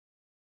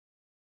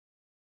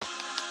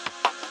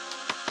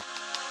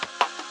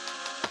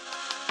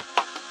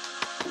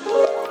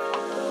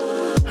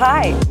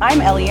Hi,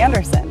 I'm Ellie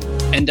Anderson.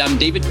 And I'm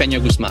David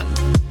Peña Guzman.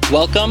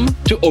 Welcome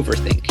to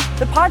Overthink,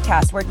 the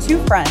podcast where two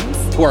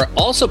friends, who are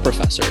also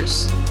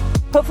professors,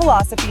 put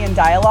philosophy in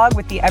dialogue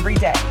with the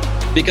everyday.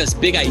 Because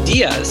big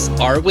ideas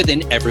are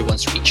within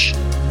everyone's reach.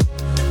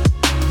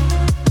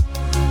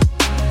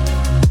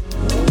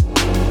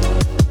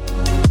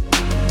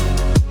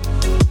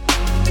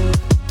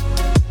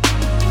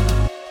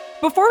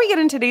 Before we get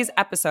into today's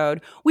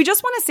episode, we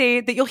just want to say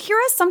that you'll hear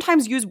us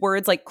sometimes use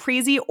words like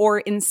crazy or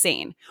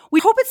insane. We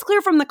hope it's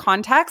clear from the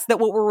context that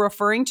what we're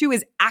referring to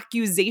is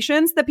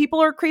accusations that people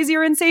are crazy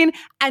or insane,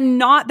 and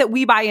not that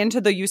we buy into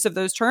the use of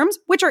those terms,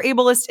 which are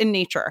ableist in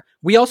nature.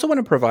 We also want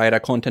to provide a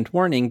content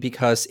warning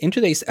because in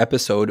today's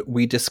episode,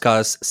 we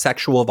discuss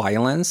sexual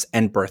violence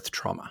and birth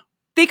trauma.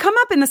 They come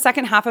up in the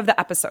second half of the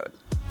episode.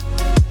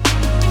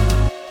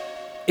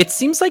 It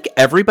seems like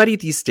everybody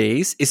these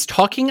days is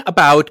talking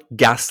about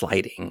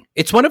gaslighting.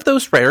 It's one of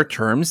those rare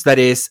terms that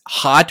is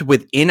hot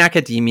within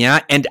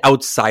academia and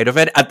outside of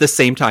it at the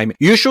same time.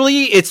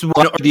 Usually it's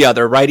one or the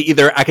other, right?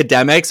 Either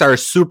academics are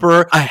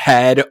super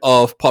ahead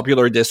of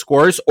popular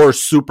discourse or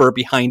super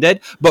behind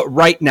it. But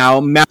right now,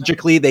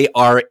 magically, they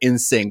are in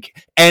sync.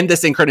 And the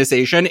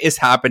synchronization is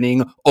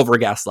happening over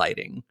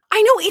gaslighting.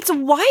 I know, it's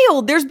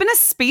wild. There's been a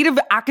spate of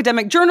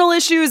academic journal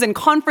issues and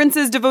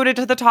conferences devoted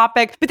to the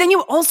topic, but then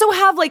you also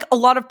have like a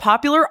lot of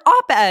popular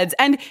op-eds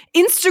and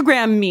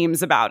Instagram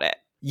memes about it.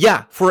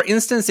 Yeah. For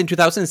instance, in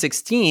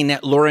 2016,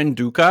 Lauren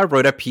Duca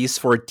wrote a piece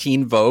for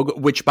Teen Vogue,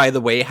 which, by the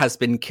way, has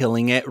been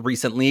killing it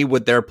recently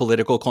with their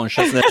political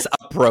consciousness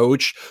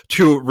approach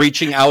to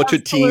reaching out to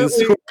teens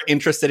who are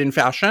interested in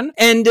fashion.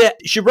 And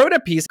she wrote a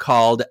piece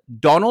called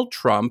Donald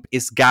Trump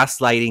is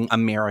Gaslighting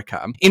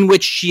America, in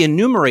which she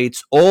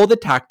enumerates all the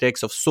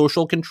tactics of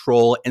social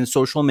control and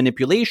social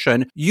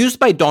manipulation used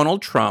by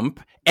Donald Trump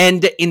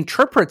and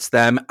interprets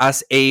them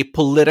as a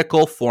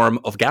political form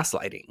of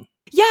gaslighting.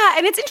 Yeah,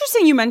 and it's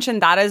interesting you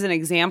mentioned that as an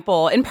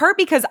example, in part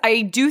because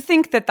I do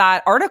think that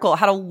that article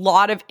had a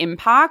lot of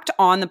impact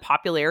on the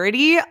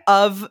popularity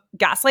of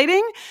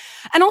gaslighting.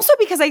 And also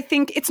because I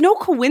think it's no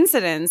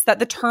coincidence that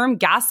the term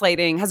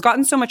gaslighting has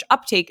gotten so much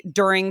uptake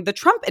during the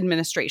Trump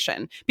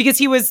administration, because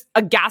he was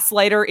a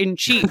gaslighter in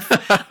chief,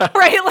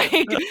 right?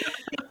 Like,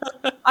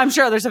 I'm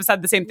sure others have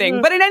said the same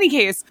thing. But in any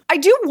case, I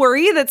do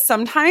worry that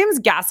sometimes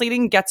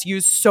gaslighting gets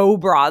used so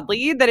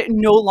broadly that it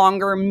no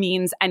longer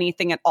means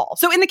anything at all.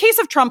 So in the case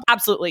of Trump,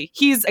 absolutely,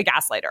 he's a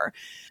gaslighter.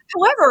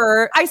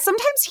 However, I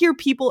sometimes hear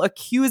people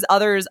accuse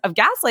others of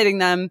gaslighting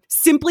them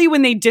simply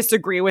when they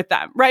disagree with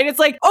them, right? It's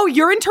like, oh,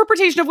 your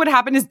interpretation of what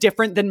happened is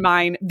different than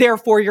mine,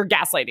 therefore you're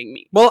gaslighting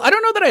me. Well, I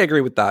don't know that I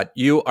agree with that.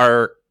 You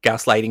are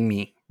gaslighting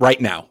me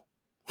right now.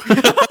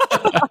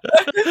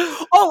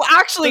 Oh,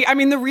 actually, I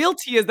mean, the real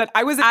tea is that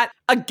I was at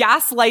a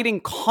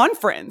gaslighting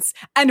conference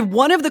and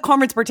one of the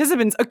conference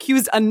participants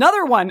accused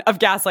another one of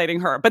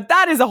gaslighting her. But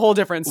that is a whole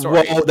different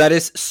story. Whoa, that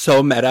is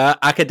so meta.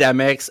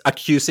 Academics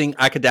accusing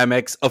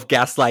academics of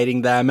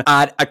gaslighting them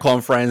at a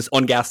conference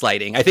on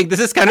gaslighting. I think this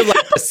is kind of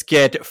like a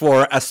skit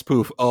for a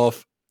spoof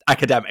of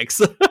academics.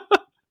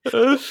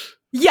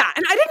 Yeah,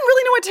 and I didn't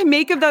really know what to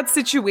make of that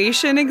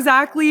situation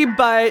exactly,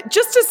 but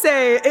just to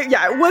say,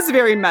 it was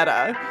very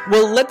meta.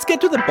 Well, let's get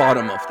to the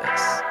bottom of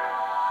this.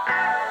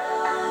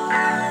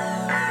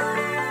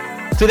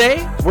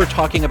 Today, we're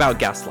talking about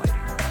gaslighting.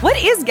 What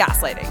is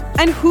gaslighting?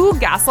 And who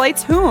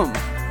gaslights whom?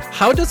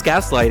 How does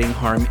gaslighting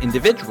harm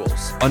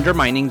individuals,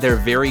 undermining their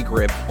very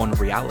grip on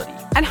reality?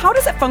 And how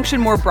does it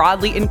function more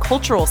broadly in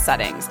cultural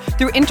settings,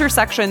 through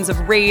intersections of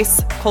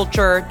race,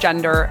 culture,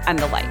 gender, and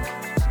the like?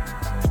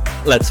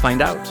 Let's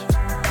find out.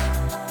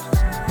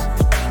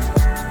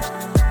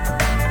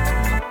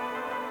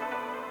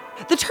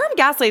 The term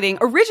gaslighting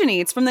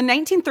originates from the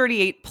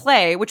 1938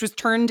 play, which was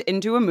turned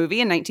into a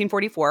movie in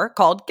 1944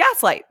 called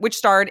Gaslight, which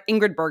starred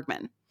Ingrid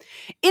Bergman.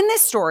 In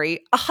this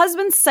story, a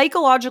husband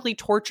psychologically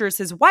tortures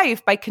his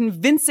wife by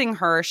convincing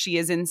her she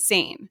is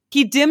insane.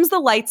 He dims the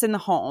lights in the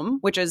home,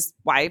 which is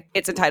why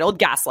it's entitled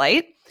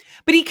Gaslight,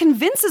 but he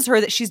convinces her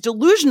that she's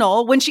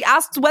delusional when she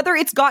asks whether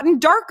it's gotten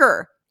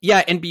darker.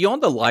 Yeah, and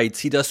beyond the lights,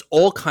 he does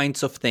all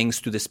kinds of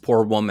things to this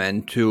poor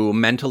woman to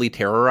mentally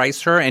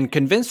terrorize her and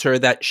convince her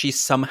that she's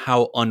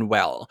somehow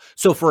unwell.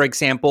 So, for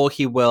example,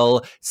 he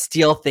will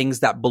steal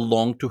things that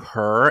belong to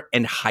her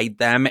and hide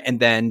them and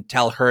then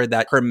tell her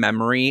that her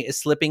memory is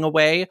slipping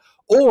away.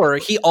 Or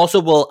he also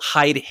will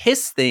hide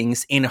his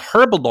things in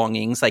her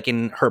belongings, like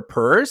in her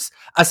purse,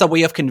 as a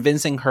way of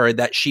convincing her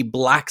that she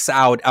blacks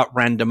out at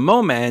random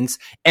moments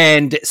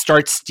and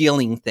starts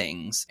stealing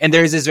things. And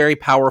there's this very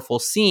powerful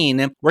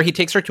scene where he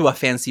takes her to a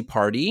fancy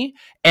party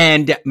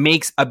and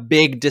makes a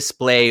big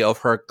display of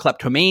her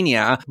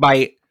kleptomania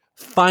by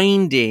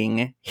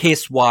finding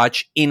his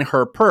watch in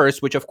her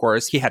purse, which of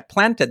course he had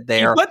planted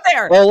there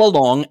all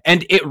along.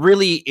 And it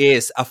really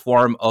is a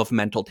form of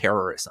mental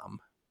terrorism.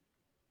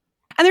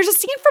 And there's a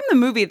scene from the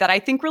movie that I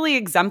think really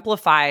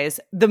exemplifies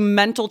the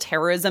mental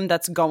terrorism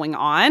that's going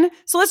on.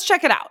 So let's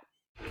check it out.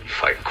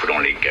 If I could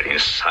only get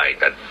inside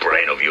that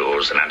brain of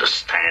yours and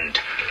understand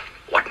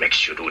what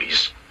makes you do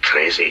these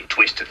crazy,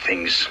 twisted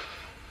things.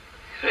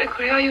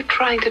 Gregory, are you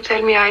trying to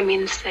tell me I'm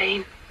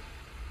insane?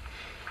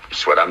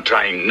 It's what I'm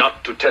trying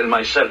not to tell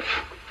myself.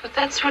 But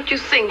that's what you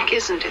think,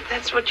 isn't it?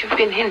 That's what you've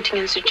been hinting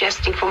and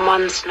suggesting for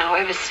months now,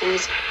 ever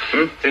since...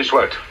 Since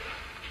what?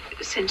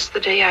 Since the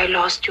day I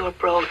lost your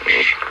brooch.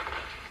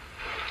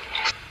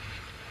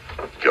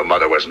 Your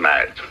mother was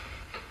mad.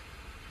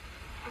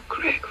 Oh,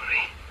 Gregory.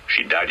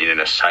 She died in an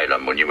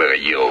asylum when you were a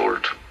year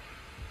old.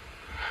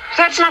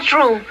 That's not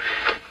true.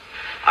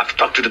 I've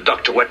talked to the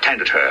doctor who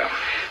attended her.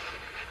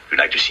 You'd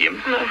like to see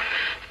him? No.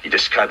 He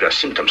described her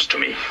symptoms to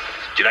me.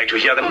 Would you like to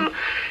hear them?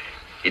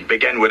 It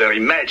began with her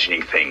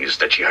imagining things,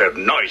 that she heard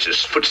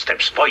noises,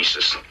 footsteps,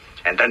 voices.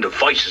 And then the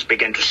voices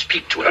began to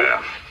speak to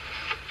her.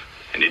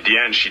 And in the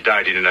end, she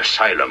died in an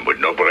asylum with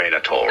no brain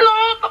at all.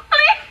 No,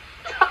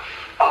 please.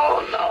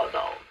 Oh,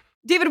 no.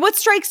 David, what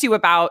strikes you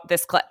about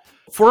this clip?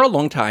 For a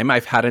long time,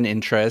 I've had an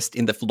interest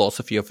in the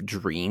philosophy of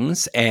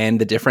dreams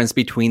and the difference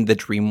between the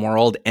dream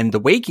world and the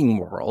waking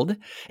world.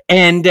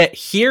 And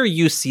here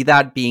you see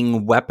that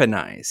being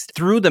weaponized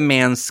through the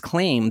man's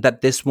claim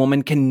that this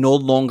woman can no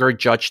longer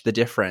judge the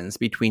difference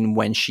between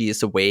when she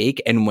is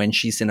awake and when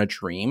she's in a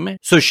dream.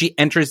 So she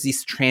enters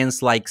these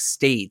trance-like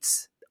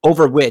states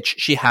over which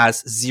she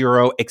has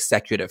zero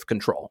executive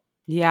control.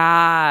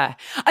 Yeah.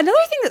 Another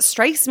thing that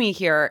strikes me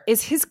here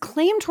is his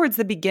claim towards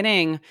the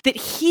beginning that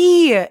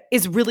he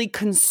is really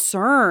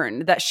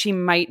concerned that she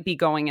might be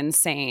going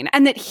insane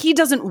and that he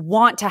doesn't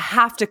want to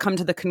have to come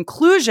to the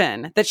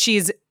conclusion that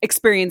she's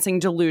experiencing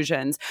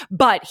delusions,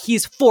 but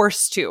he's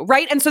forced to,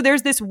 right? And so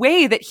there's this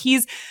way that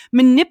he's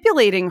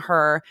manipulating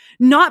her,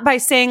 not by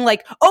saying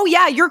like, oh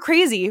yeah, you're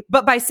crazy,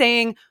 but by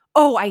saying,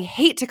 oh, I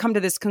hate to come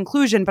to this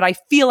conclusion, but I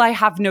feel I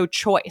have no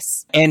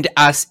choice. And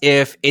as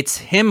if it's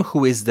him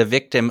who is the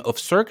victim of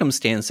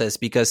circumstances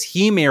because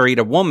he married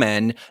a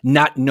woman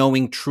not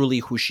knowing truly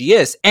who she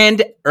is.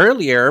 And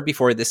earlier,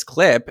 before this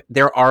clip,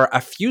 there are a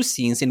few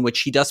scenes in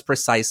which he does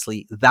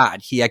precisely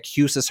that. He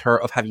accuses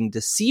her of having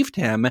deceived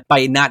him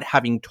by not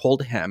having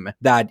told him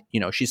that,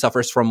 she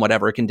suffers from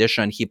whatever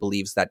condition he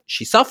believes that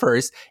she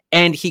suffers.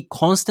 And he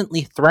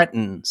constantly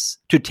threatens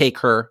to take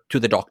her to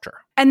the doctor.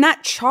 And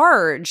that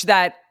charge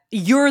that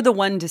you're the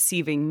one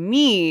deceiving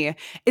me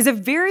is a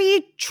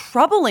very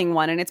troubling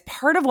one. And it's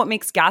part of what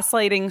makes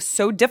gaslighting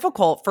so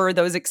difficult for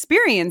those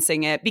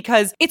experiencing it,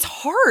 because it's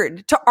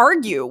hard to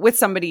argue with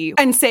somebody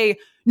and say,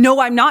 no,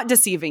 I'm not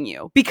deceiving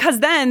you, because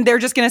then they're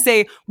just going to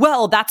say,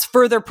 well, that's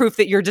further proof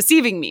that you're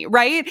deceiving me,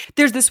 right?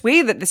 There's this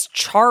way that this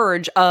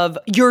charge of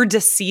you're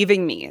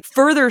deceiving me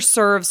further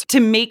serves to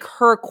make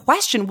her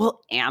question,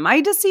 well, am I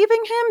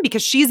deceiving him?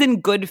 Because she's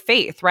in good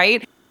faith,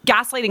 right?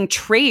 Gaslighting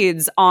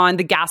trades on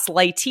the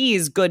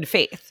gaslightee's good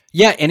faith.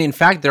 Yeah, and in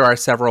fact, there are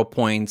several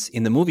points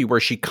in the movie where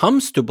she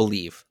comes to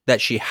believe that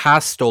she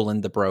has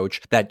stolen the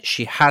brooch, that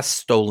she has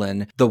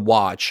stolen the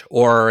watch,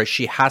 or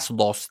she has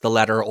lost the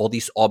letter, all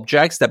these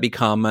objects that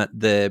become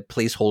the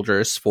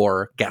placeholders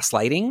for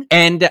gaslighting.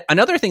 And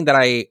another thing that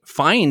I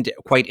find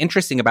quite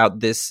interesting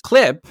about this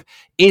clip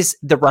is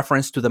the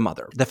reference to the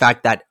mother, the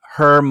fact that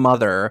her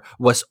mother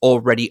was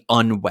already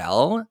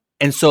unwell.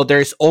 And so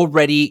there's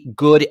already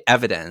good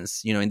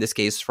evidence, in this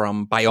case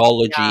from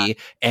biology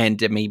and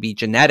maybe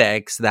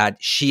genetics, that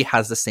she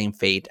has the same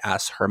fate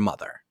as her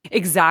mother.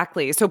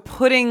 Exactly. So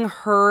putting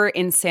her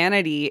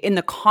insanity in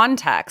the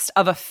context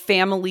of a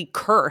family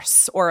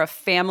curse or a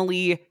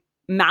family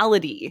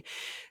malady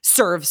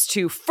serves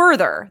to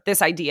further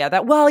this idea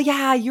that, well,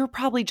 yeah, you're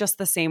probably just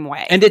the same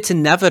way. And it's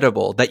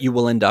inevitable that you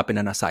will end up in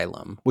an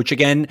asylum, which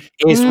again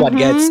is what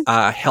gets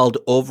held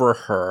over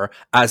her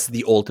as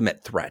the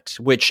ultimate threat,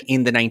 which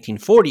in the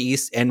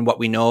 1940s and what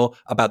we know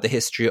about the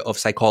history of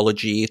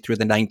psychology through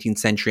the 19th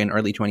century and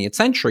early 20th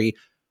century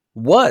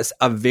was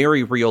a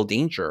very real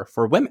danger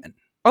for women.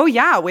 Oh,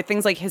 yeah, with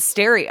things like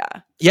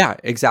hysteria. Yeah,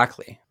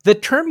 exactly. The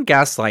term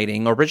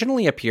gaslighting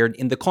originally appeared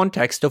in the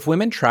context of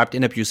women trapped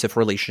in abusive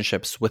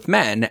relationships with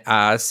men,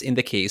 as in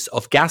the case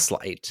of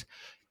Gaslight.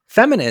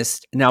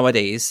 Feminists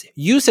nowadays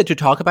use it to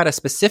talk about a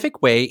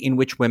specific way in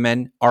which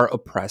women are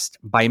oppressed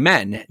by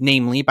men,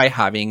 namely by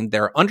having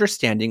their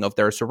understanding of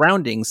their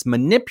surroundings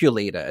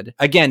manipulated,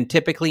 again,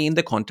 typically in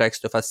the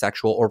context of a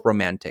sexual or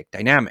romantic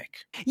dynamic.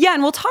 Yeah,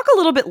 and we'll talk a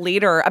little bit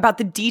later about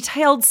the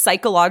detailed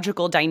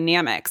psychological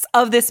dynamics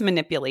of this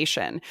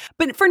manipulation.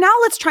 But for now,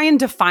 let's try and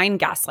define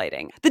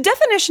gaslighting. The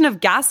definition of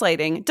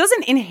gaslighting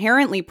doesn't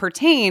inherently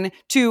pertain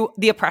to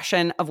the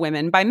oppression of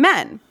women by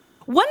men.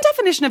 One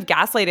definition of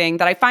gaslighting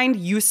that I find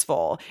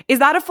useful is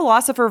that of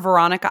philosopher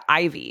Veronica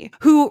Ivy,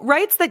 who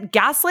writes that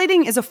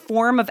gaslighting is a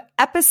form of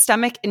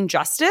epistemic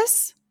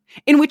injustice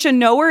in which a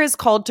knower is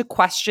called to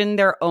question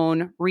their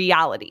own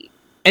reality.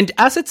 And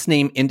as its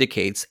name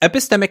indicates,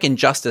 epistemic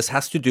injustice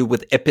has to do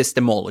with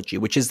epistemology,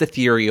 which is the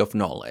theory of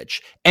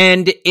knowledge.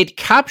 And it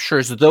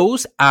captures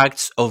those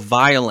acts of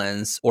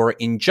violence or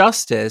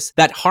injustice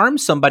that harm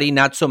somebody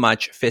not so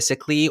much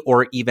physically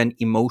or even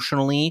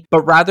emotionally,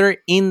 but rather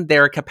in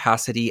their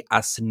capacity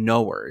as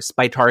knowers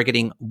by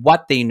targeting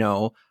what they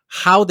know,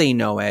 how they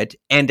know it,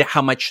 and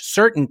how much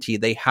certainty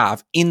they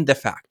have in the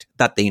fact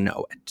that they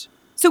know it.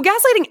 So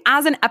gaslighting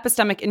as an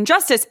epistemic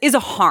injustice is a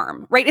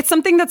harm, right? It's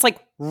something that's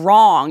like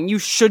wrong. You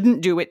shouldn't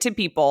do it to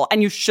people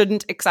and you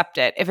shouldn't accept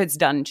it if it's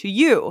done to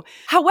you.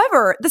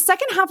 However, the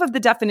second half of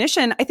the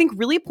definition, I think,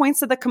 really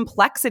points to the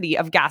complexity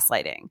of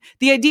gaslighting.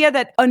 The idea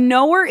that a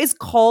knower is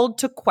called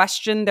to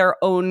question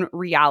their own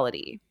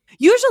reality.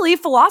 Usually,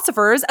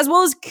 philosophers, as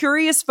well as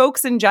curious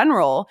folks in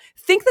general,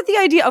 think that the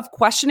idea of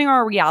questioning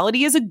our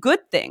reality is a good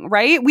thing,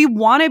 right? We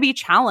want to be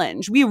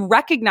challenged. We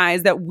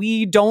recognize that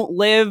we don't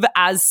live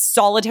as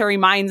solitary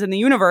minds in the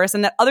universe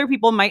and that other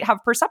people might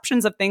have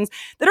perceptions of things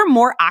that are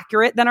more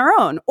accurate than our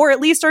own, or at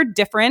least are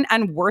different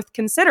and worth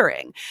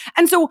considering.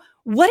 And so,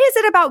 what is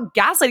it about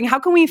gaslighting? How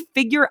can we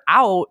figure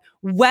out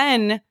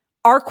when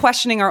our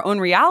questioning our own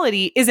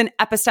reality is an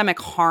epistemic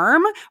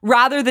harm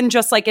rather than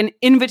just like an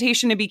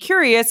invitation to be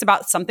curious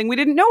about something we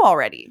didn't know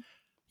already?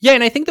 Yeah,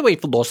 and I think the way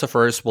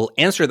philosophers will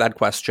answer that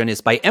question is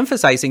by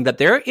emphasizing that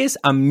there is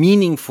a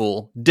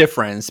meaningful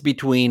difference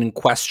between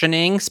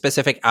questioning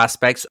specific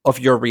aspects of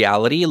your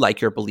reality,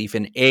 like your belief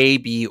in A,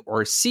 B,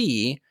 or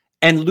C,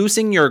 and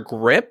losing your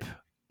grip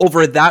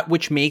over that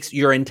which makes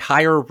your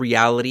entire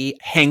reality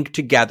hang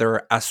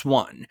together as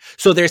one.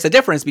 So there's a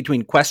difference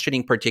between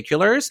questioning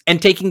particulars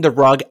and taking the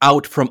rug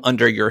out from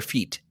under your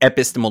feet,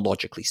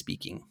 epistemologically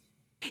speaking.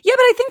 Yeah,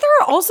 but I think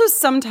there are also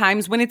some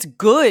times when it's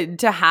good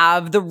to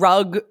have the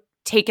rug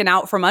taken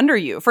out from under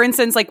you. For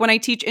instance, like when I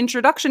teach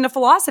introduction to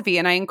philosophy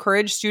and I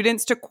encourage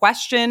students to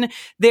question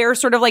their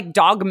sort of like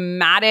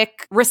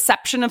dogmatic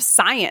reception of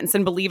science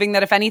and believing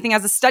that if anything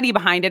has a study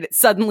behind it, it's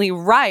suddenly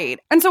right.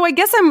 And so I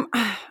guess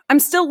I'm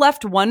still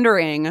left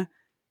wondering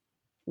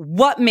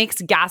what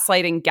makes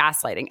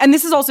gaslighting. And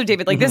this is also,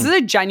 David, like this is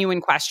a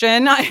genuine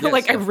question.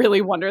 I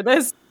really wonder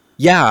this.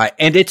 Yeah,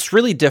 and it's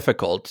really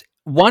difficult.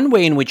 One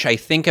way in which I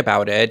think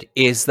about it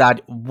is that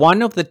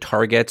one of the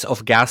targets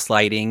of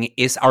gaslighting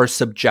is our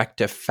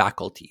subjective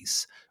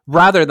faculties,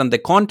 rather than the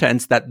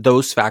contents that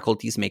those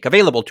faculties make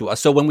available to us.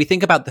 So when we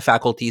think about the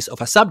faculties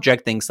of a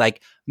subject, things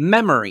like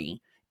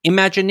memory,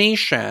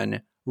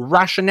 imagination,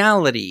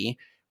 rationality,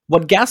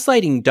 what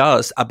gaslighting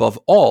does above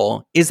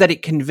all is that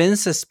it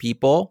convinces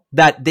people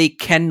that they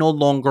can no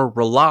longer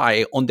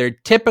rely on their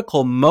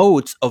typical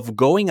modes of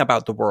going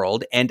about the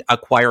world and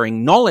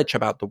acquiring knowledge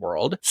about the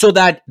world, so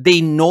that they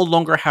no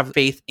longer have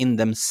faith in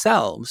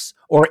themselves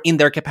or in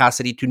their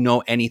capacity to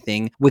know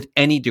anything with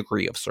any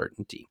degree of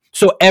certainty.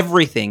 So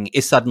everything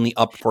is suddenly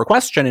up for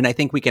question. And I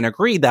think we can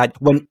agree that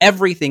when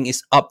everything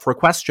is up for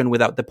question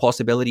without the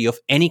possibility of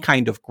any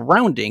kind of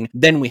grounding,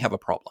 then we have a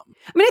problem.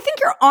 I mean, I think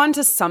you're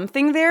onto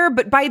something there,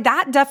 but by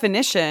that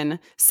definition,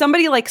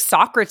 somebody like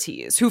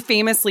Socrates, who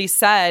famously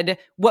said,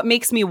 "What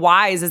makes me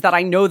wise is that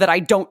I know that I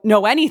don't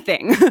know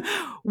anything,"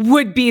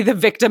 would be the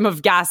victim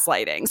of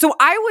gaslighting. So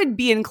I would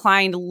be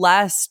inclined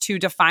less to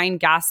define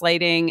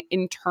gaslighting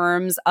in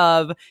terms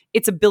of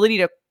its ability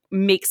to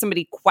make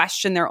somebody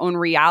question their own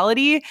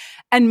reality,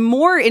 and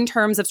more in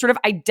terms of sort of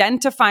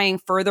identifying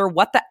further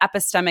what the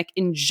epistemic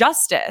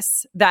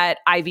injustice that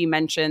Ivy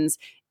mentions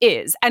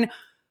is. And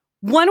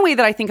one way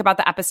that I think about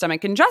the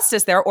epistemic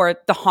injustice there, or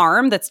the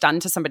harm that's done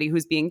to somebody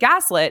who's being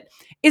gaslit,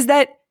 is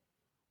that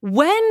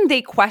when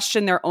they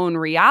question their own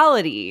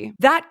reality,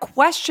 that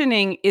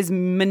questioning is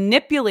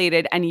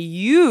manipulated and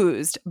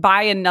used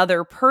by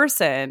another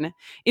person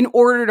in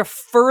order to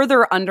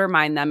further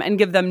undermine them and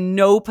give them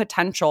no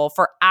potential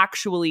for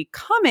actually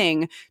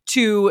coming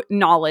to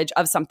knowledge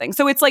of something.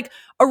 So it's like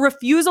a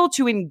refusal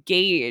to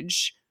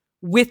engage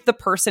with the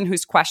person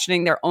who's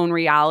questioning their own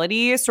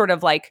reality, sort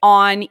of like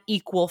on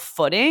equal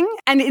footing,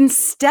 and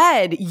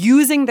instead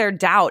using their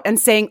doubt and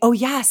saying, "Oh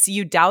yes,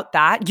 you doubt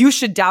that. You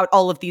should doubt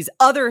all of these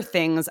other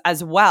things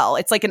as well."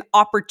 It's like an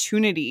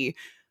opportunity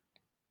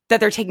that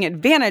they're taking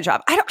advantage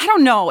of. I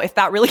don't know if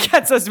that really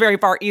gets us very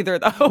far either,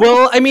 though.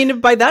 Well, I mean,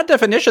 by that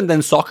definition,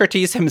 then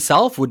Socrates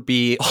himself would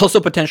be also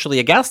potentially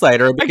a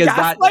gaslighter, because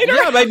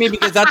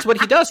because that's what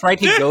he does, right?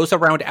 He goes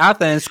around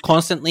Athens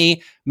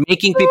constantly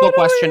making people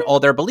question all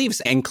their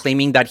beliefs and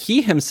claiming that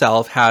he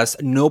himself has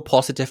no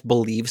positive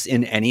beliefs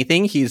in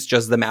anything. He's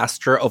just the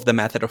master of the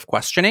method of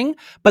questioning.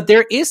 But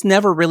there is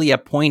never really a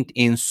point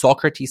in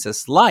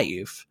Socrates'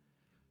 life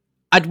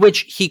at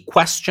which he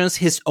questions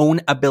his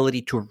own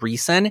ability to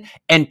reason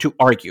and to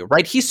argue,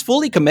 right? He's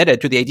fully committed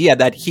to the idea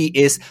that he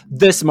is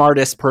the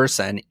smartest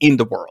person in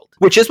the world,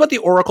 which is what the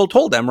oracle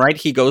told him, right?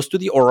 He goes to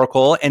the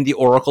oracle, and the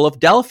oracle of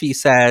Delphi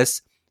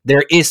says,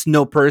 there is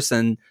no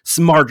person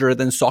smarter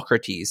than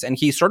Socrates. And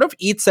he sort of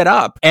eats it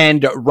up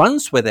and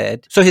runs with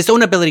it. So his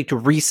own ability to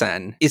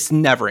reason is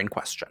never in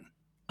question.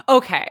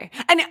 Okay.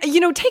 And,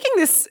 taking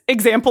this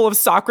example of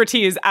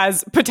Socrates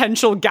as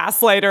potential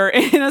gaslighter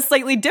in a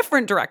slightly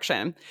different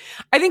direction,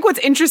 I think what's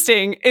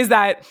interesting is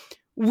that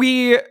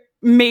we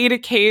made a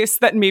case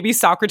that maybe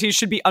Socrates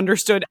should be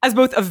understood as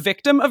both a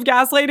victim of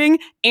gaslighting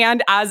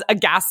and as a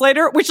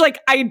gaslighter, which,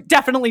 I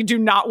definitely do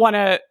not want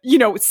to,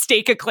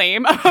 stake a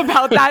claim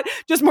about that,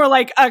 just more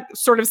like a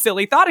sort of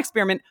silly thought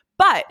experiment.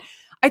 But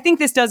I think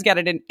this does get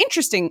at an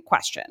interesting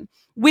question,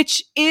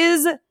 which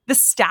is the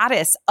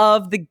status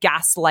of the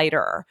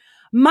gaslighter.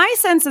 My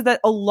sense is that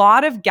a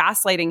lot of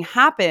gaslighting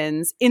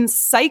happens in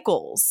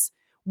cycles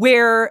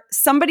where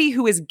somebody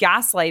who is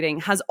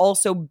gaslighting has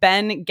also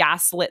been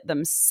gaslit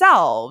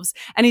themselves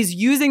and is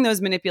using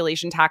those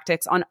manipulation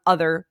tactics on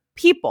other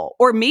people.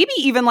 Or maybe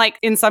even like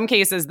in some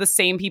cases, the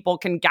same people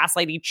can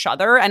gaslight each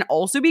other and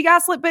also be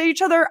gaslit by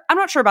each other. I'm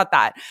not sure about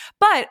that.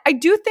 But I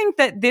do think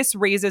that this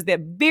raises the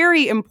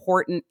very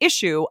important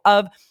issue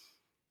of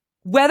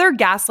whether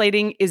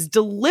gaslighting is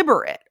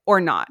deliberate or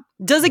not.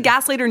 Does a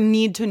gaslighter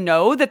need to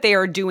know that they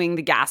are doing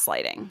the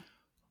gaslighting?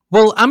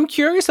 Well, I'm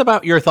curious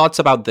about your thoughts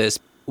about this.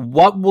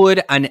 What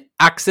would an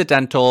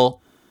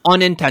accidental,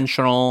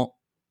 unintentional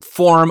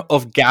form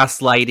of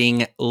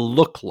gaslighting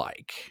look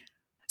like?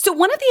 So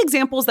one of the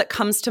examples that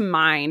comes to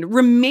mind,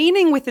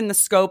 remaining within the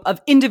scope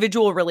of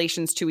individual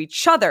relations to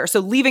each other, so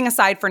leaving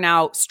aside for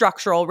now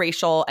structural,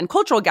 racial, and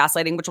cultural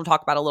gaslighting, which we'll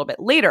talk about a little bit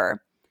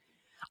later,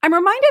 I'm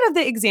reminded of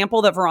the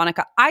example that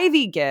Veronica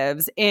Ivy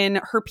gives in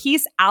her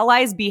piece,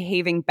 Allies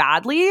Behaving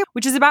Badly,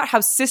 which is about how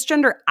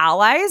cisgender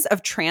allies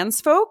of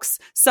trans folks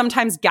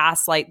sometimes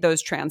gaslight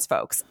those trans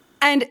folks.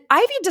 And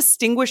Ivy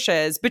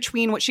distinguishes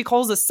between what she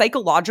calls a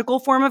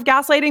psychological form of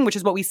gaslighting, which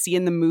is what we see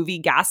in the movie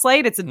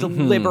Gaslight. It's a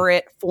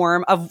deliberate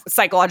form of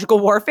psychological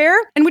warfare,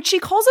 and which she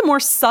calls a more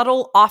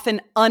subtle,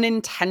 often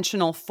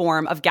unintentional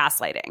form of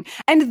gaslighting.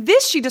 And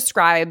this she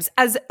describes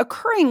as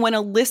occurring when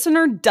a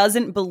listener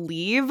doesn't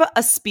believe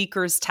a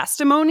speaker's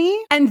testimony.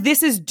 And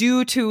this is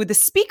due to the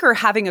speaker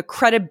having a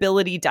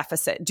credibility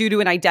deficit due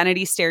to an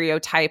identity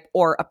stereotype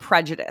or a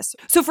prejudice.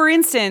 So for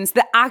instance,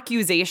 the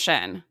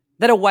accusation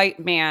that a white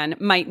man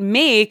might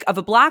make of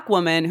a Black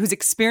woman who's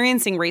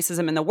experiencing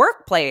racism in the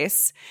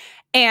workplace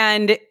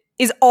and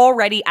is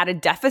already at a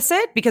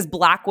deficit because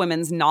Black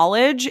women's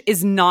knowledge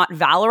is not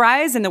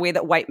valorized in the way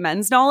that white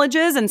men's knowledge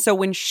is. And so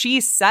when she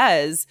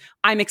says,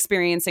 I'm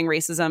experiencing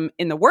racism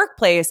in the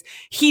workplace,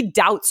 he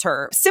doubts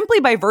her simply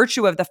by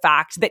virtue of the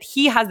fact that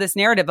he has this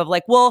narrative of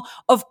like, well,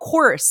 of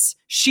course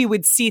she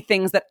would see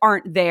things that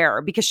aren't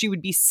there because she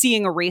would be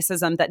seeing a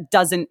racism that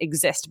doesn't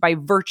exist by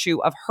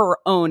virtue of her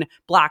own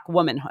Black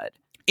womanhood.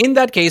 In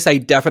that case, I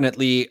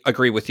definitely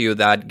agree with you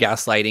that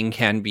gaslighting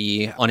can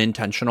be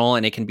unintentional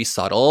and it can be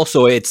subtle.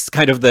 So it's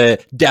kind of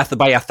the death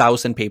by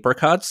 1,000 paper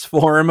cuts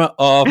form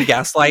of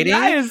gaslighting.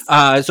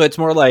 Yes. So it's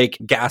more like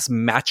gas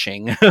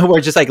matching,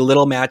 where just like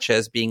little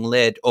matches being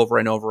lit over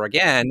and over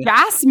again.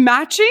 Gas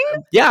matching?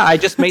 Yeah, I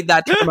just made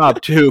that term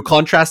up to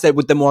contrast it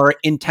with the more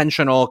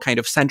intentional kind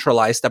of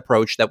centralized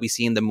approach that we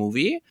see in the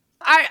movie.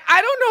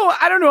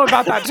 I don't know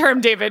about that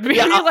term, David. Maybe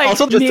like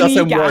also just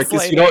doesn't work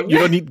because you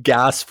don't need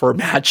gas for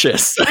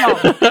matches. Oh.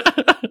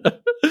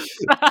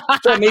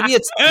 So maybe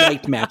it's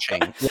light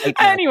matching.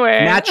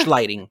 Anyway, match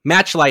lighting.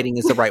 Match lighting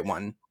is the right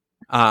one.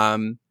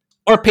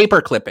 Or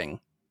paper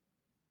clipping.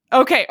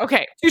 Okay,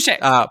 touche.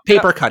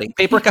 Paper cutting.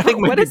 Paper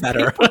cutting might be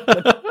better.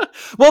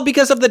 Well,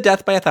 because of the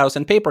death by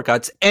 1,000 paper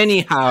cuts.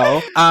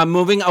 Anyhow,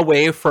 moving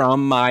away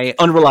from my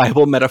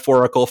unreliable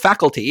metaphorical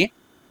faculty.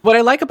 What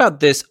I like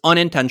about this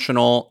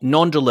unintentional,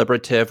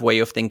 non-deliberative way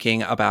of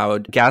thinking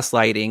about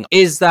gaslighting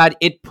is that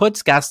it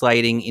puts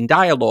gaslighting in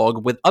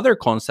dialogue with other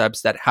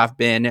concepts that have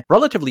been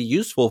relatively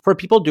useful for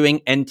people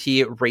doing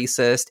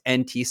anti-racist,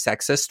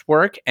 anti-sexist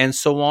work, and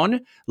so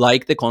on,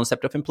 like the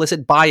concept of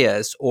implicit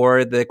bias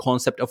or the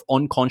concept of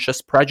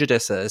unconscious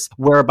prejudices,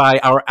 whereby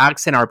our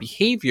acts and our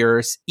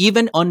behaviors,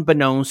 even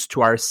unbeknownst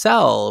to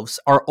ourselves,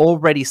 are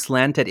already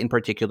slanted in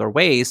particular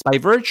ways by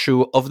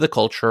virtue of the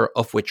culture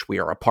of which we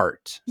are a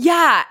part.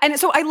 Yeah. And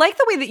so I like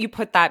the way that you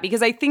put that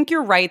because I think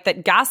you're right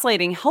that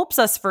gaslighting helps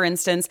us, for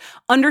instance,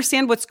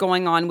 understand what's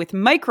going on with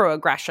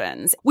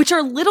microaggressions, which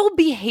are little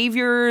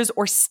behaviors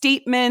or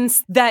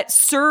statements that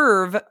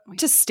serve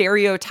to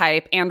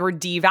stereotype and or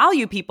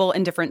devalue people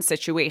in different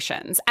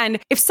situations. And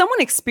if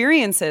someone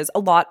experiences a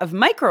lot of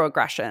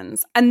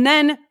microaggressions and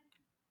then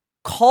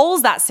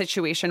calls that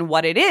situation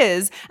what it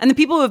is, and the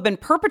people who have been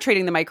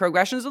perpetrating the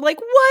microaggressions are like,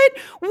 what?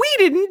 We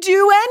didn't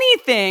do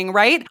anything,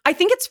 right? I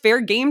think it's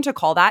fair game to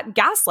call that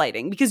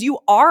gaslighting because you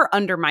are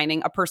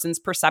undermining a person's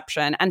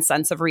perception and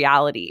sense of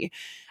reality.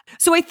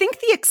 So I think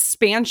the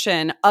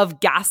expansion of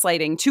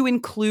gaslighting to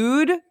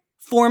include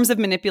forms of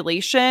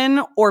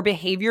manipulation or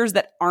behaviors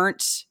that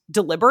aren't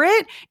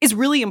deliberate is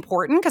really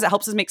important because it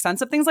helps us make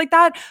sense of things like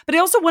that. But I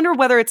also wonder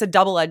whether it's a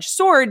double-edged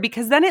sword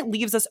because then it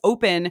leaves us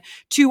open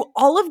to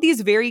all of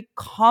these very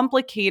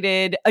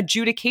complicated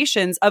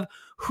adjudications of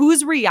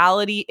whose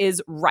reality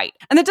is right.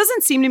 And that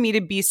doesn't seem to me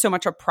to be so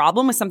much a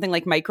problem with something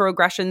like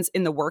microaggressions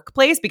in the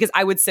workplace, because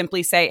I would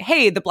simply say,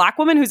 hey, the Black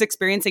woman who's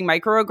experiencing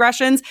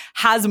microaggressions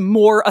has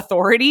more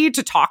authority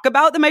to talk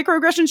about the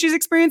microaggressions she's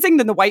experiencing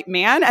than the white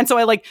man. And so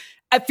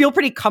I feel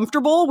pretty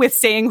comfortable with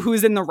saying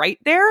who's in the right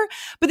there.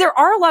 But there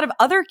are a lot of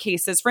other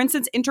cases, for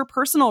instance,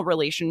 interpersonal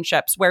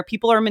relationships where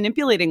people are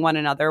manipulating one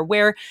another,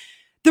 where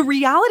the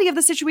reality of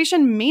the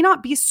situation may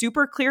not be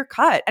super clear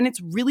cut. And it's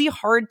really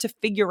hard to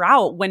figure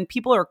out when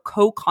people are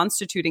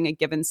co-constituting a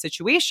given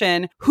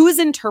situation, whose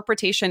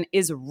interpretation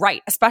is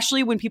right,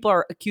 especially when people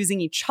are accusing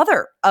each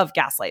other of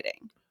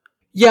gaslighting.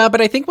 Yeah,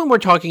 but I think when we're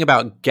talking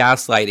about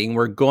gaslighting,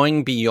 we're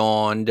going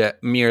beyond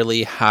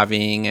merely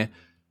having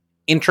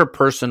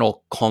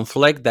interpersonal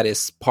conflict that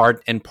is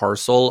part and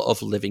parcel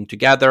of living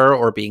together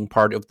or being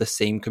part of the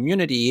same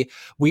community.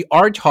 We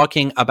are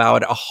talking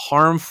about a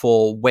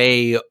harmful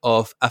way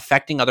of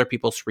affecting other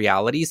people's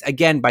realities,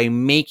 again, by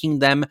making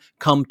them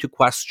come to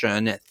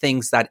question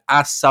things that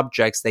as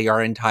subjects they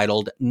are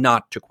entitled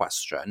not to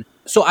question.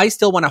 So I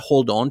still want to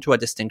hold on to a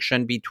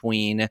distinction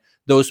between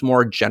those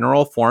more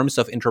general forms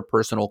of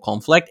interpersonal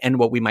conflict and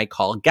what we might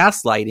call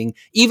gaslighting,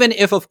 even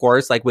if, of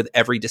course, like with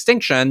every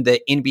distinction,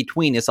 the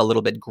in-between is a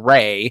little bit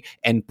gray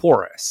and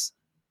porous.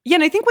 Yeah,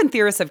 and I think when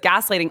theorists of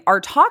gaslighting are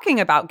talking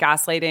about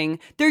gaslighting,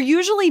 they're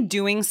usually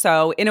doing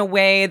so in a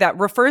way that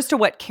refers to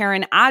what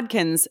Karen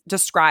Adkins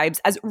describes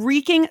as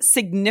wreaking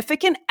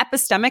significant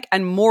epistemic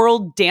and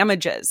moral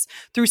damages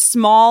through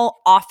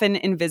small, often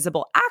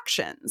invisible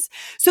actions.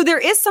 So there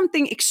is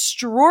something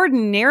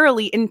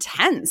extraordinarily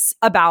intense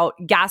about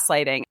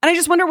gaslighting. And I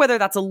just wonder whether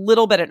that's a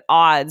little bit at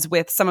odds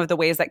with some of the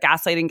ways that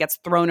gaslighting gets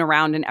thrown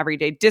around in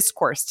everyday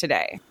discourse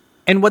today.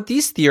 And what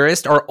these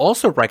theorists are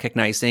also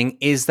recognizing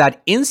is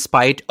that in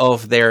spite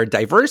of their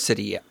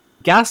diversity,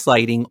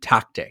 gaslighting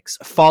tactics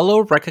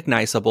follow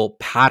recognizable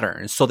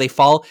patterns. So they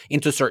fall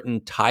into certain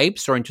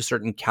types or into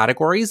certain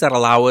categories that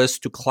allow us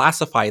to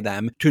classify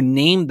them, to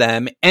name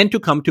them, and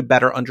to come to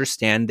better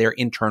understand their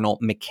internal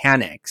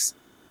mechanics.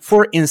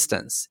 For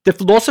instance, the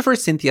philosopher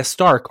Cynthia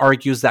Stark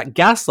argues that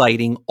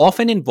gaslighting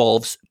often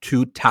involves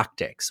two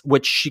tactics,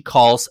 which she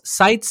calls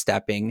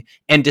sidestepping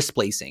and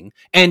displacing.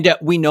 And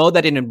we know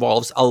that it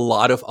involves a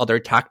lot of other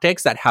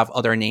tactics that have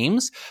other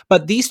names,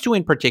 but these two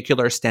in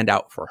particular stand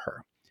out for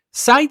her.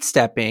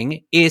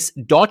 Sidestepping is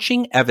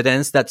dodging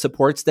evidence that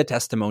supports the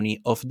testimony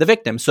of the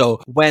victim.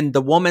 So when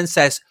the woman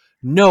says,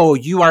 "No,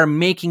 you are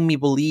making me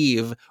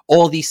believe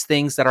all these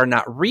things that are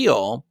not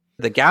real,"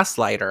 the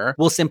gaslighter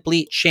will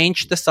simply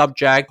change the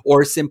subject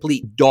or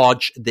simply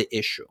dodge the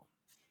issue.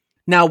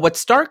 Now, what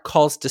Stark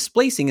calls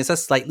displacing is a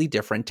slightly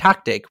different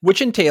tactic,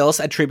 which entails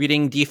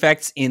attributing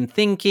defects in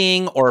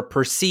thinking or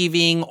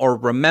perceiving or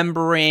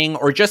remembering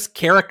or just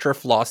character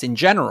flaws in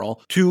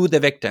general to the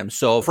victim.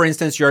 So, for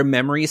instance, your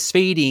memory is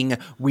fading.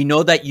 We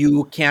know that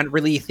you can't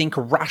really think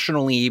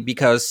rationally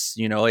because,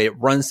 it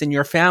runs in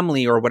your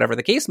family or whatever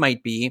the case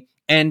might be.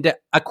 And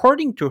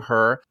according to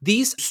her,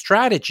 these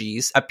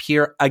strategies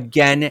appear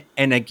again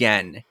and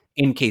again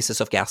in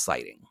cases of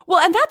gaslighting. Well,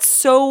 and that's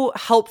so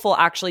helpful,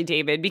 actually,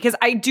 David, because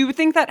I do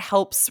think that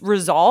helps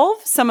resolve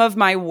some of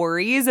my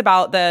worries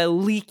about the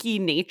leaky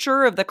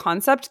nature of the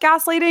concept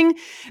gaslighting,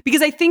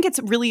 because I think it's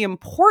really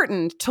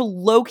important to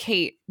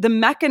locate the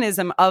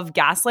mechanism of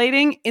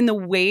gaslighting in the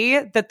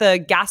way that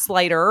the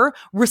gaslighter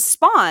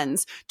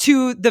responds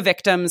to the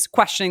victims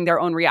questioning their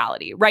own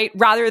reality, right?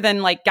 Rather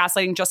than like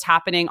gaslighting just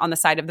happening on the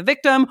side of the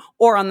victim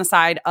or on the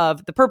side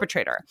of the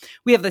perpetrator.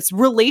 We have this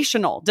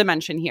relational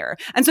dimension here.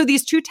 And so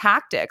these two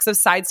tactics of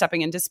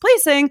sidestepping and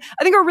displacing,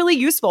 I think are really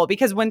useful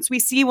because once we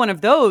see one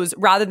of those,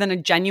 rather than a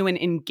genuine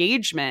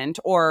engagement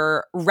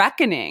or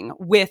reckoning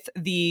with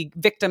the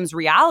victim's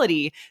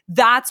reality,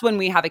 that's when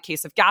we have a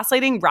case of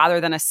gaslighting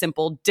rather than a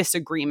simple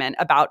disagreement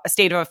about a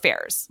state of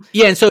affairs.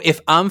 Yeah, and so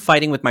if I'm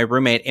fighting with my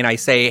roommate and I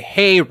say,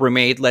 "Hey,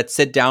 roommate, let's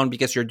sit down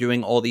because you're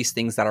doing all these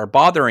things that are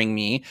bothering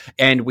me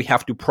and we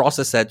have to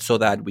process it so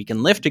that we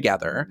can live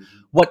together,"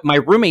 what my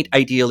roommate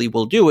ideally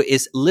will do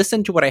is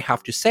listen to what I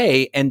have to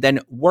say and then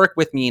work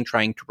with me in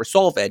trying to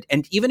resolve it.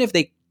 And even if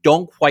they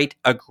don't quite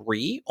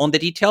agree on the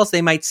details,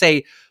 they might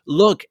say,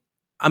 "Look,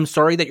 I'm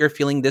sorry that you're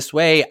feeling this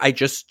way. I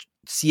just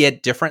see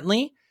it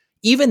differently."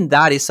 Even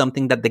that is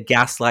something that the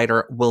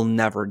gaslighter will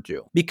never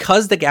do,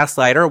 because the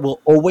gaslighter will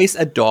always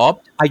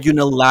adopt a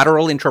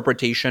unilateral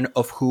interpretation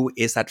of who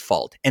is at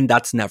fault, and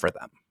that's never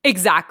them.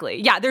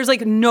 Exactly. Yeah, there's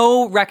like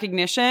no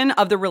recognition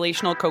of the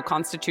relational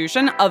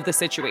co-constitution of the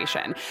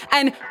situation.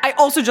 And I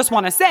also just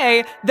want to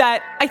say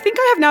that I think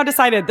I have now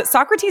decided that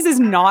Socrates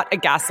is not a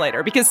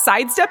gaslighter because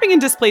sidestepping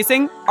and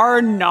displacing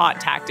are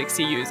not tactics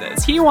he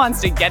uses. He wants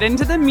to get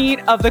into the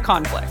meat of the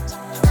conflict.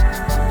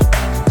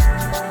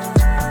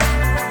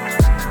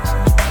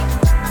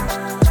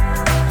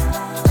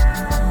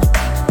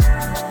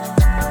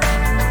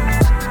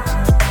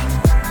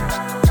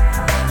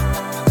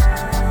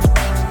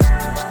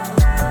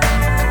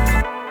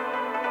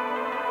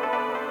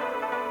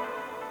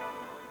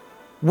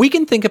 We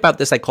can think about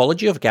the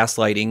psychology of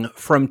gaslighting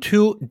from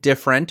two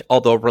different,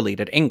 although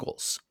related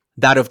angles.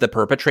 That of the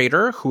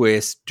perpetrator, who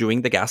is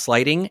doing the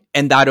gaslighting,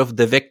 and that of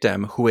the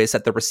victim, who is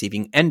at the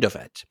receiving end of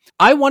it.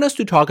 I want us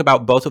to talk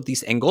about both of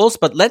these angles,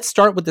 but let's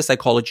start with the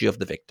psychology of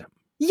the victim.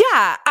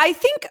 Yeah, I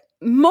think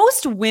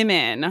most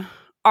women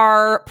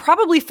are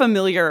probably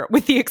familiar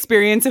with the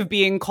experience of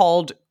being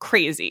called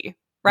crazy.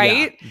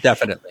 right? Yeah,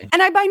 definitely.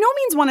 And I by no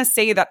means want to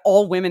say that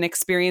all women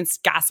experience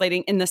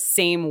gaslighting in the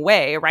same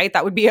way, right?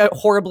 That would be a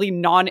horribly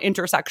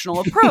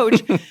non-intersectional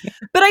approach.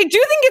 But I do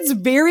think it's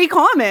very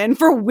common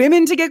for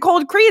women to get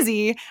called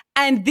crazy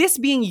and this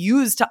being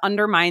used to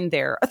undermine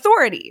their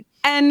authority.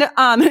 And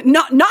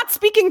not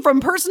speaking from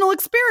personal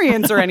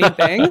experience or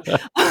anything. But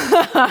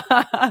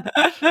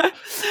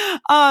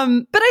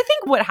I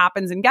think what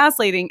happens in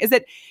gaslighting is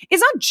that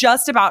it's not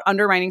just about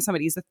undermining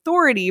somebody's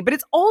authority, but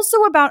it's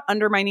also about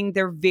undermining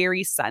their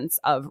very sense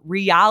of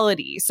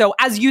reality. So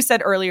as you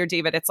said earlier,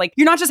 David, it's like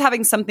you're not just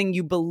having something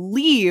you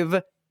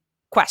believe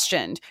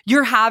questioned.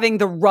 You're having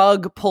the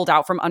rug pulled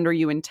out from under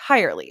you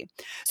entirely.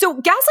 So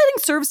gaslighting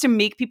serves to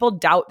make people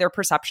doubt their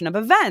perception of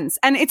events.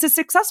 And it's a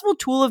successful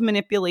tool of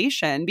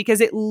manipulation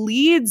because it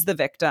leads the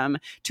victim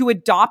to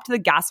adopt the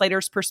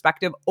gaslighter's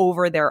perspective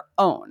over their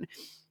own.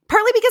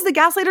 Partly because the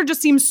gaslighter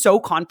just seems so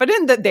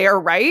confident that they are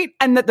right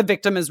and that the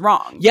victim is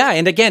wrong. Yeah,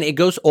 and again, it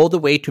goes all the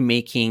way to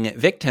making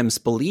victims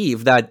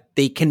believe that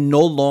they can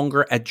no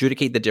longer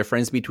adjudicate the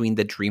difference between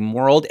the dream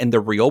world and the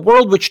real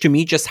world, which to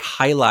me just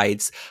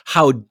highlights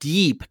how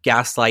deep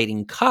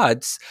gaslighting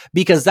cuts,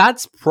 because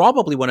that's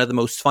probably one of the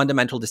most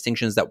fundamental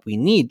distinctions that we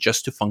need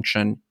just to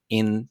function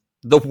in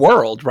the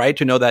world, right?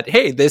 To know that,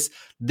 hey, this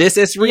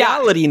is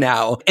reality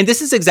now. And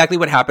this is exactly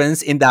what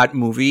happens in that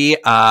movie,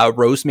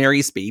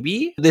 Rosemary's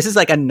Baby. This is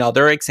like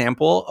another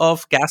example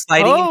of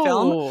gaslighting in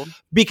film.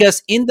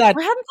 Because in that...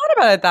 I hadn't thought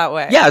about it that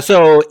way. Yeah,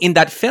 so in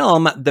that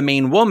film, the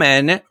main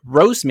woman,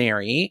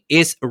 Rosemary,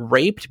 is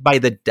raped by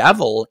the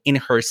devil in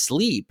her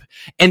sleep.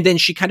 And then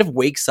she kind of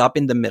wakes up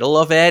in the middle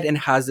of it and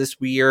has this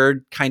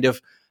weird kind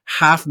of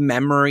half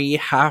memory,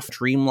 half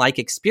dreamlike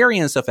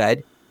experience of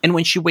it. And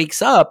when she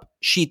wakes up,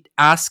 she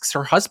asks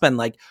her husband,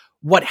 like,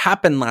 what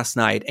happened last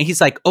night? And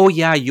he's like, oh,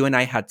 yeah, you and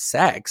I had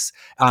sex.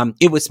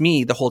 It was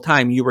me the whole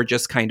time. You were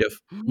just kind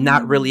of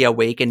not really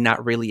awake and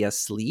not really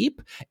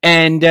asleep.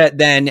 And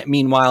then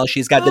meanwhile,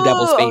 she's got the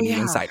devil's baby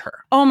inside her.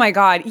 Oh, my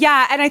God.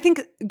 Yeah. And I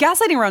think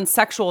gaslighting around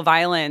sexual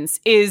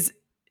violence is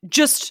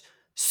just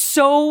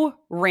so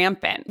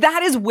rampant.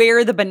 That is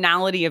where the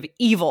banality of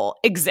evil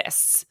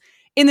exists.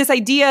 In this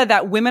idea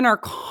that women are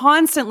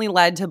constantly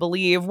led to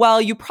believe, well,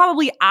 you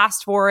probably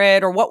asked for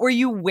it, or what were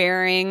you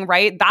wearing,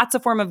 right? That's a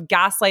form of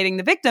gaslighting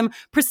the victim,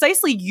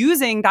 precisely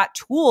using that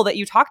tool that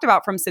you talked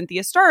about from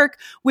Cynthia Stark,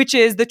 which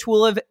is the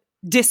tool of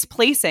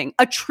displacing,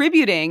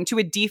 attributing to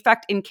a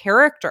defect in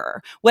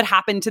character what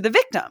happened to the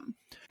victim.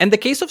 And the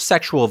case of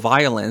sexual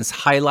violence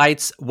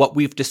highlights what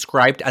we've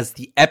described as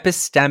the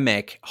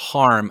epistemic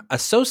harm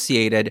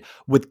associated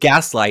with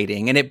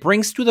gaslighting, and it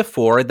brings to the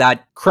fore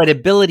that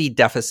credibility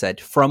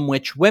deficit from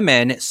which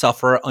women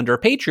suffer under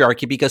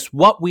patriarchy, because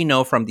what we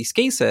know from these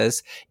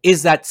cases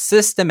is that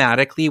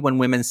systematically when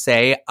women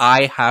say,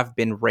 I have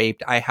been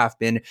raped, I have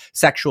been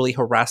sexually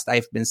harassed,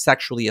 I've been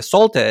sexually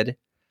assaulted,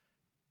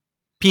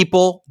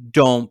 people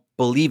don't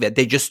believe it.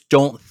 They just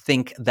don't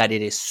think that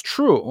it is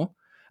true.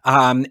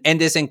 And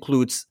this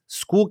includes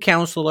school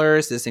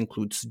counselors, this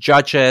includes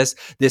judges,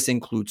 this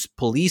includes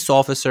police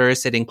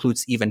officers, it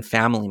includes even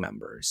family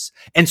members.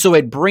 And so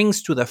it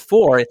brings to the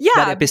fore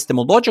that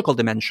epistemological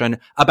dimension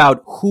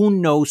about who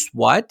knows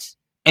what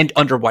and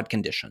under what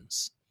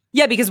conditions.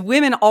 Yeah, because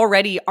women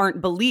already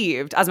aren't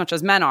believed as much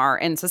as men are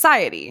in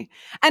society.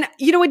 And,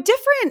 you know, a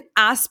different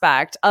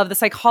aspect of the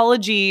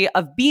psychology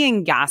of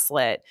being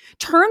gaslit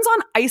turns on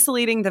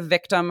isolating the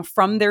victim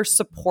from their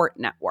support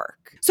network.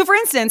 So, for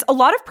instance, a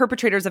lot of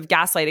perpetrators of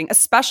gaslighting,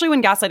 especially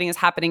when gaslighting is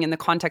happening in the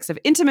context of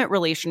intimate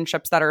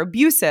relationships that are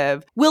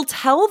abusive, will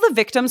tell the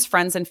victim's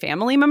friends and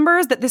family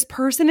members that this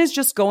person is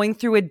just going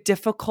through a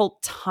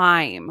difficult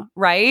time,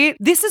 right?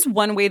 This is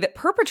one way that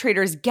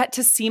perpetrators get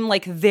to seem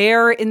like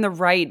they're in the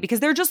right because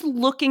they're just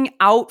looking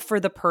out for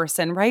the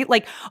person, right?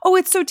 Like, oh,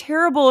 it's so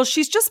terrible.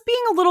 She's just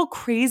being a little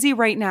crazy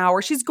right now,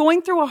 or she's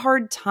going through a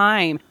hard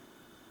time.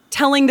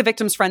 Telling the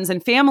victim's friends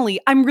and family,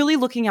 I'm really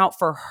looking out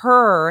for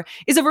her,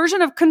 is a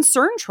version of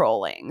concern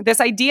trolling.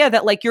 This idea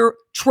that like you're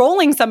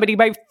trolling somebody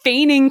by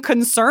feigning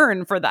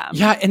concern for them.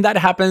 Yeah, and that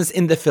happens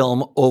in the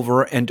film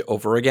over and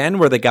over again,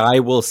 where the guy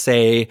will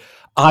say,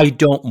 I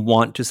don't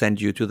want to send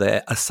you to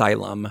the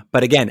asylum,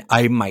 but again,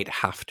 I might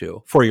have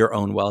to for your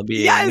own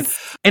well-being.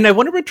 Yes. And I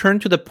want to return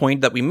to the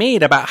point that we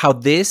made about how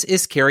this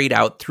is carried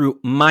out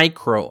through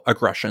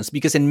microaggressions,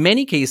 because in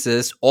many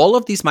cases, all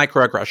of these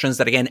microaggressions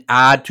that again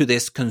add to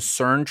this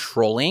concern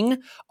trolling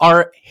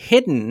are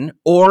hidden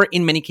or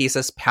in many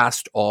cases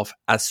passed off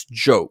as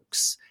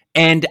jokes.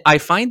 And I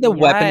find the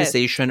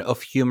weaponization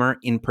of humor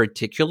in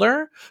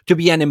particular to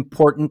be an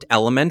important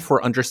element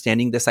for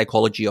understanding the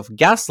psychology of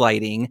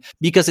gaslighting,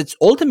 because its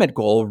ultimate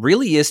goal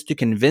really is to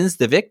convince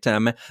the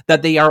victim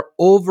that they are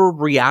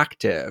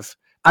overreactive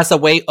as a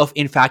way of,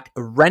 in fact,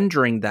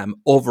 rendering them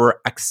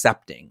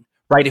over-accepting.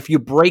 Right? If you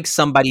break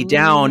somebody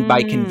down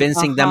by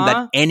convincing them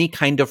that any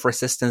kind of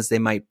resistance they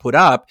might put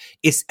up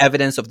is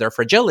evidence of their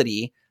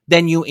fragility,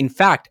 then you, in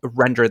fact,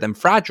 render them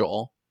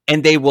fragile.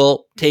 And they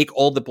will take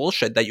all the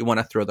bullshit that you want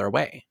to throw their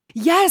way.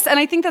 Yes, and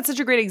I think that's such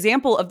a great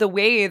example of the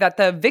way that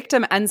the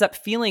victim ends up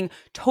feeling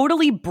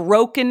totally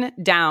broken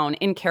down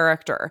in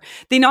character.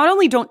 They not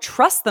only don't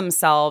trust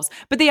themselves,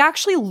 but they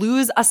actually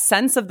lose a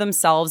sense of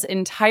themselves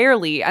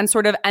entirely and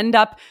sort of end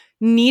up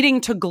needing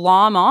to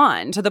glom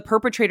on to the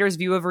perpetrator's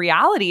view of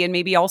reality and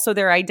maybe also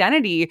their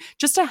identity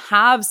just to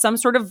have some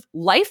sort of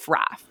life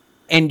raft.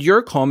 And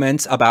your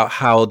comments about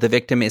how the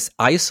victim is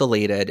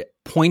isolated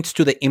points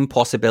to the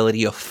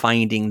impossibility of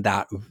finding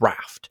that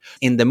raft.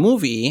 In the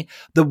movie,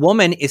 the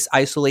woman is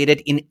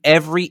isolated in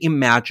every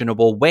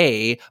imaginable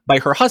way by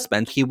her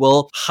husband. He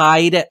will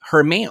hide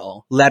her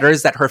mail,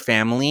 letters that her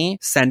family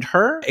send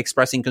her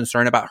expressing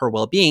concern about her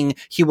well-being.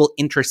 He will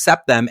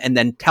intercept them and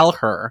then tell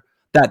her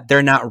that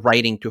they're not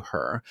writing to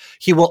her.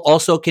 He will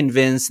also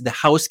convince the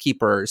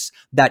housekeepers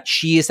that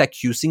she is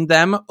accusing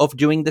them of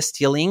doing the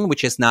stealing,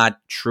 which is not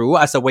true,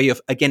 as a way of,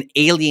 again,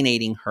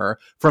 alienating her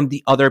from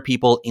the other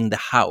people in the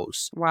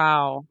house.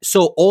 Wow.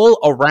 So all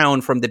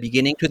around, from the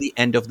beginning to the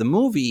end of the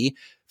movie,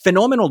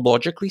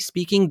 phenomenologically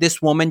speaking,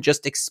 this woman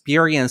just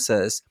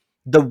experiences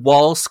the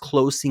walls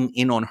closing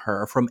in on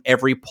her from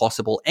every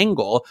possible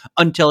angle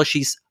until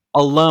she's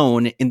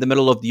alone in the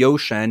middle of the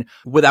ocean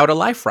without a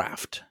life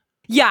raft.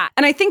 Yeah.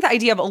 And I think the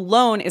idea of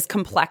alone is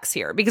complex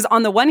here because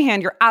on the one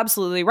hand, you're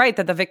absolutely right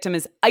that the victim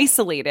is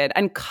isolated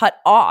and cut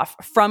off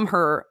from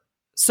her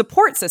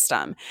support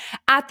system.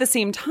 At the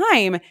same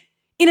time,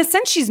 in a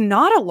sense, she's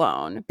not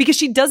alone because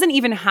she doesn't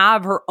even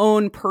have her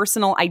own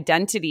personal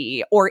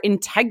identity or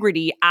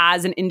integrity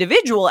as an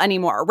individual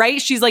anymore, right?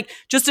 She's like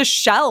just a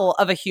shell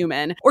of a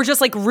human or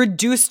just like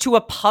reduced to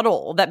a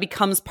puddle that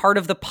becomes part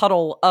of the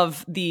puddle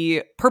of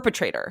the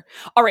perpetrator.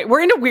 All right,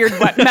 we're into weird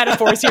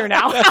metaphors here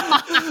now.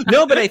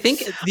 No, but I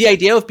think the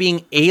idea of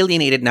being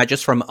alienated, not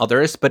just from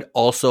others, but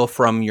also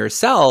from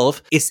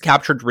yourself is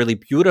captured really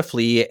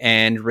beautifully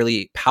and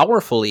really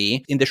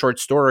powerfully in the short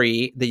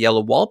story, The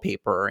Yellow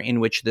Wallpaper, in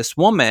which this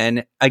woman,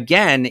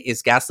 again,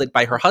 is gaslit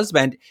by her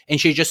husband, and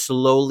she just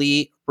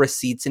slowly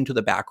recedes into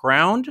the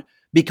background,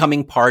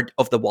 becoming part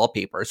of the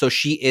wallpaper. So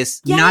she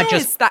is not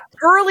just that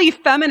early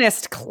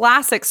feminist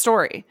classic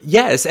story.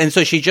 Yes. And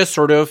so she just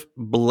sort of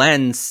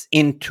blends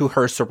into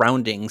her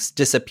surroundings,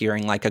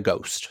 disappearing like a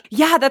ghost.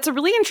 Yeah, that's a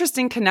really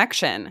interesting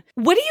connection.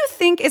 What do you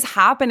think is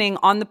happening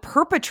on the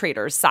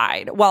perpetrator's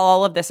side while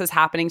all of this is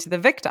happening to the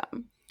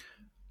victim?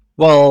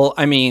 Well,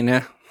 I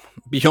mean,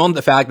 beyond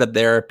the fact that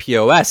they're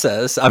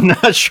POSs, I'm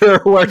not sure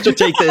where to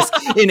take this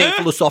in a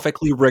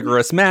philosophically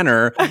rigorous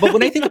manner. But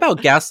when I think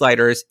about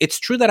gaslighters, it's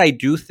true that I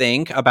do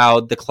think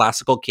about the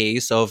classical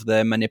case of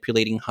the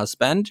manipulating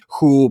husband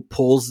who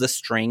pulls the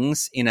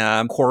strings in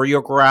a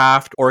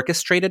choreographed,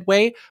 orchestrated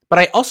way. But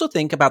I also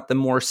think about the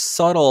more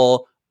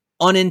subtle,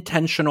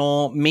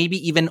 unintentional, maybe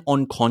even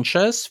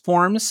unconscious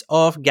forms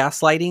of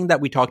gaslighting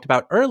that we talked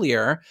about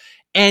earlier.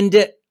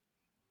 And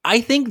I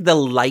think the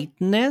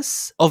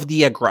lightness of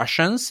the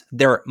aggressions,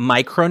 their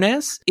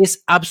microness, is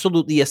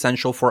absolutely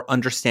essential for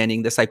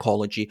understanding the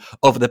psychology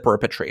of the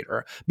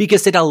perpetrator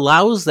because it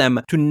allows them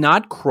to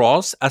not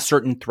cross a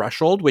certain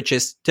threshold, which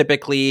is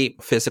typically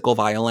physical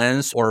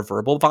violence or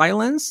verbal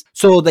violence,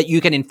 so that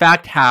you can in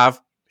fact have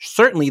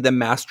certainly the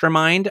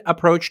mastermind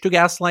approach to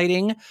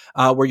gaslighting,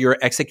 where you're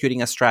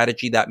executing a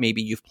strategy that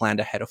maybe you've planned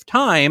ahead of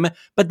time.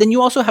 But then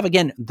you also have,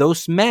 again,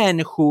 those men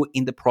who,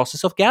 in the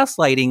process of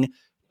gaslighting,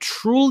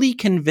 truly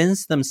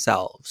convince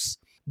themselves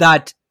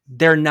that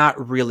they're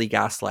not really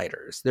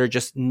gaslighters. They're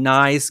just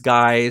nice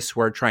guys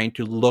who are trying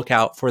to look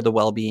out for the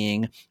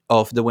well-being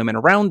of the women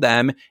around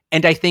them.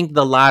 And I think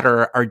the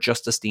latter are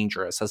just as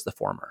dangerous as the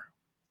former.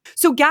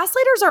 So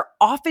gaslighters are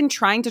often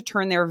trying to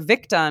turn their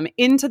victim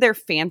into their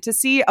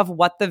fantasy of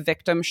what the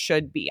victim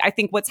should be. I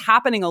think what's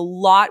happening a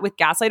lot with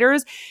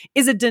gaslighters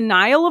is a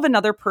denial of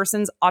another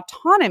person's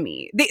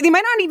autonomy. They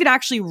might not even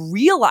actually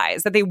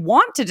realize that they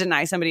want to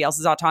deny somebody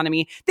else's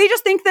autonomy. They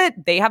just think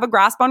that they have a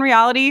grasp on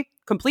reality,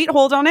 complete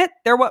hold on it.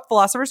 They're what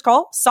philosophers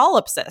call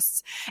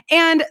solipsists.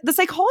 And the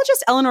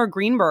psychologist Eleanor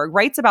Greenberg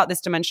writes about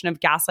this dimension of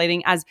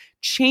gaslighting as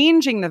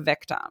changing the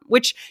victim,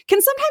 which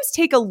can sometimes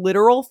take a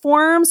literal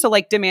form. So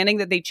like demanding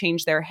that they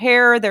change their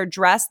hair, their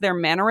dress, their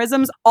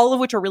mannerisms, all of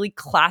which are really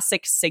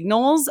classic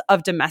signals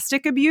of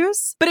domestic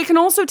abuse. But it can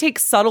also take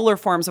subtler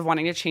forms of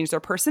wanting to change their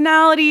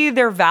personality,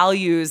 their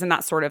values, and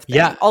that sort of thing.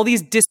 Yeah. All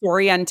these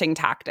disorienting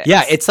tactics.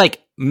 Yeah, it's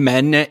like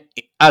men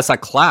as a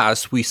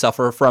class, we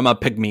suffer from a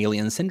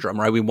Pygmalion syndrome,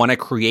 right? We want to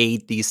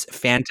create these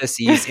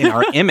fantasies in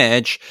our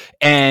image,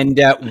 and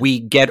we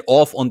get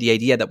off on the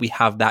idea that we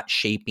have that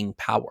shaping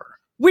power.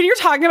 When you're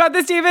talking about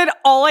this, David,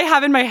 all I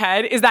have in my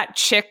head is that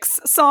Chicks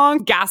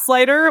song,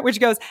 Gaslighter, which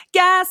goes,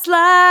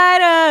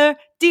 gaslighter,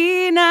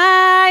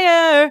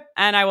 denier.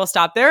 And I will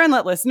stop there and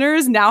let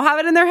listeners now have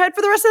it in their head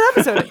for the rest of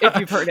the episode if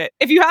you've heard it.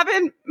 If you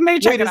haven't, maybe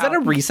check it out. Wait, is that a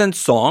recent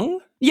song?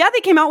 Yeah,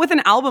 they came out with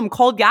an album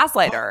called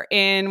Gaslighter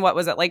in, what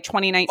was it, like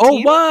 2019?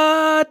 Oh,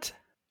 what?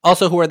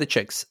 Also, who are the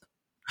Chicks?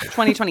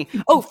 2020.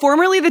 Oh,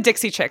 formerly the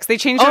Dixie Chicks. They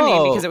changed their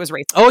name because it was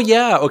racist. Oh,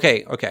 yeah.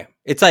 Okay.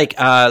 It's like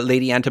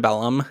Lady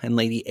Antebellum and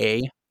Lady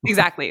A.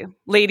 Exactly.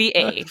 Lady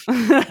A.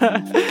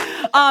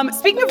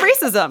 Speaking of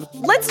racism,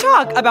 let's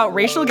talk about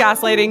racial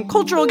gaslighting,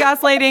 cultural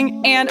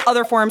gaslighting, and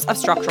other forms of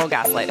structural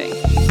gaslighting.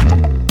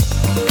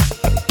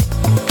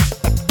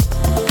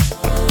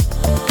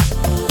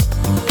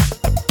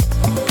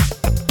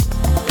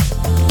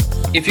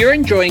 If you're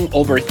enjoying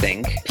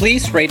Overthink,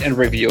 please rate and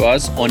review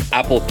us on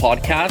Apple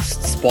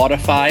Podcasts,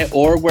 Spotify,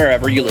 or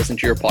wherever you listen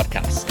to your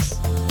podcasts.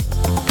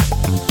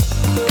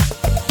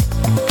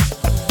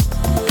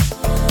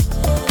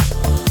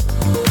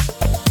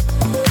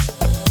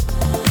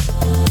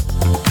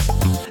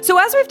 So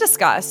as we've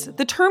discussed,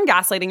 the term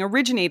gaslighting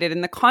originated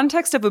in the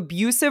context of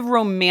abusive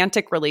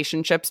romantic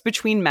relationships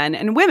between men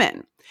and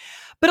women.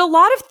 But a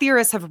lot of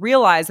theorists have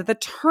realized that the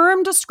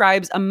term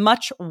describes a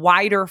much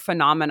wider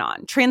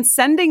phenomenon,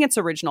 transcending its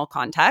original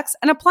context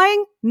and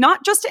applying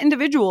not just to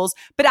individuals,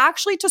 but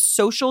actually to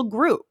social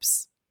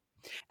groups.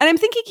 And I'm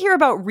thinking here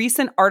about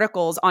recent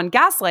articles on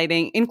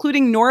gaslighting,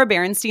 including Nora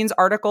Berenstein's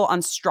article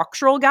on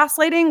structural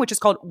gaslighting, which is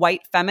called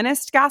White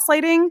Feminist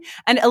Gaslighting,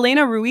 and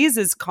Elena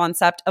Ruiz's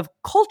concept of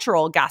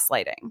cultural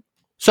gaslighting.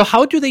 So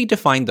how do they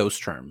define those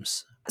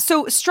terms?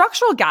 So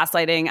structural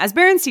gaslighting, as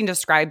Berenstein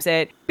describes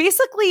it,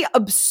 basically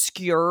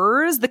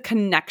obscures the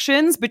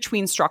connections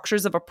between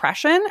structures of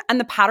oppression and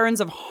the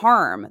patterns of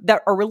harm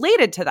that are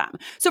related to them.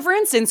 So for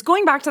instance,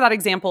 going back to that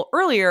example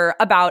earlier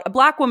about a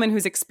Black woman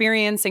who's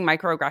experiencing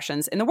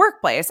microaggressions in the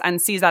workplace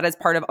and sees that as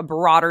part of a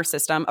broader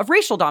system of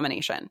racial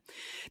domination.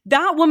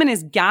 That woman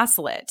is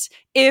gaslit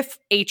if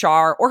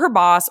HR or her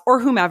boss or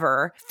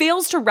whomever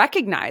fails to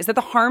recognize that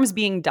the harms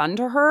being done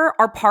to her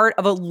are part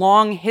of a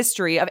long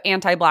history of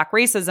anti-Black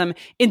racism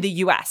in the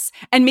US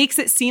and makes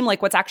it seem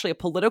like what's actually a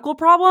political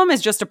problem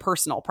is just a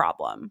personal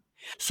problem.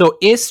 So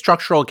is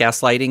structural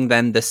gaslighting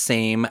then the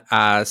same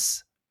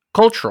as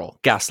cultural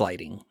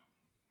gaslighting?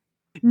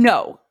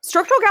 No.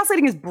 Structural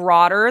gaslighting is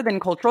broader than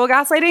cultural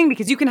gaslighting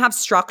because you can have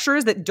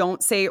structures that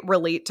don't, say,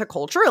 relate to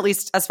culture, at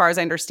least as far as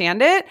I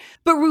understand it.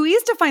 But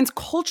Ruiz defines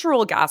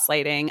cultural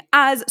gaslighting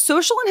as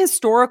social and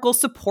historical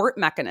support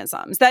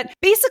mechanisms that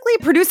basically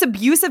produce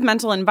abusive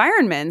mental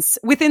environments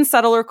within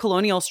settler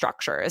colonial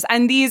structures.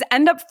 And these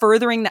end up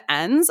furthering the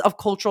ends of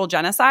cultural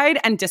genocide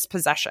and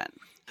dispossession.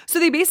 So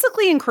they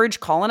basically encourage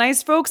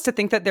colonized folks to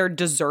think that they're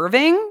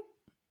deserving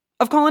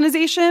of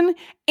colonization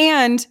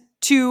and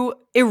to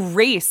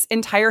erase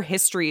entire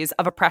histories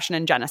of oppression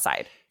and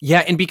genocide.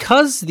 Yeah, and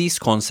because these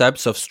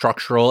concepts of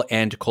structural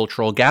and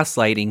cultural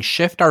gaslighting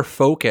shift our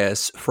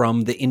focus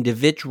from the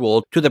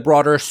individual to the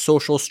broader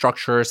social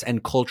structures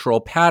and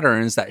cultural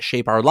patterns that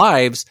shape our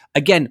lives,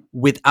 again,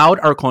 without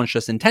our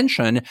conscious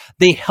intention,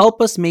 they help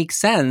us make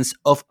sense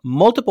of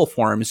multiple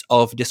forms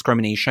of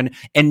discrimination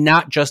and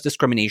not just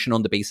discrimination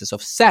on the basis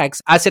of sex,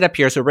 as it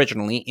appears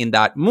originally in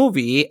that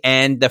movie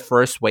and the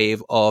first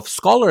wave of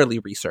scholarly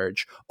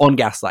research on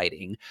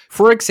gaslighting.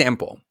 For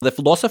example, the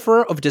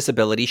philosopher of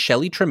disability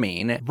Shelley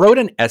Tremaine wrote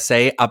an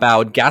essay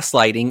about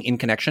gaslighting in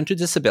connection to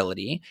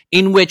disability,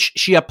 in which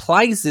she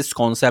applies this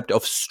concept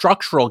of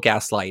structural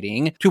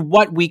gaslighting to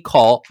what we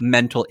call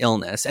mental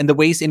illness and the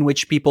ways in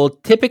which people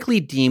typically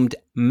deemed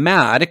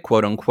mad,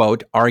 quote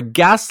unquote, are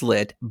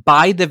gaslit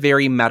by the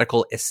very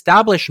medical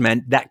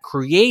establishment that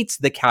creates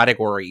the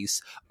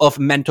categories of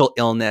mental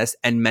illness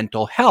and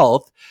mental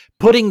health,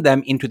 putting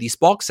them into these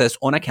boxes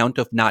on account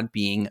of not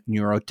being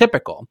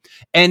neurotypical.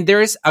 And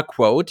there's a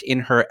quote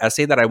in her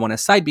essay that I want to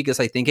cite because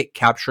I think it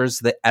captures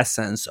the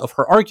essence of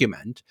her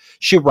argument.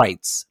 She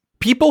writes,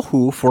 "People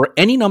who, for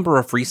any number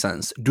of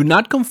reasons, do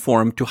not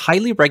conform to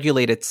highly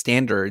regulated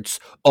standards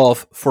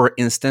of, for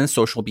instance,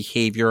 social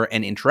behavior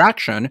and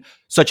interaction,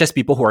 such as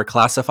people who are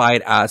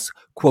classified as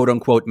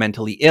quote-unquote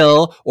mentally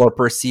ill or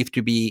perceived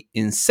to be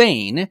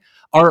insane,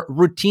 are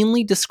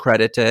routinely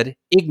discredited,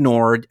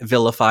 ignored,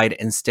 vilified,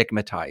 and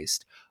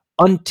stigmatized.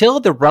 Until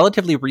the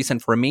relatively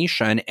recent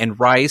formation and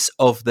rise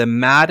of the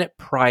Mad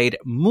Pride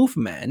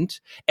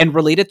movement and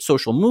related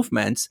social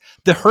movements,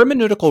 the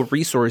hermeneutical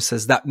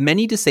resources that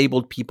many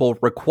disabled people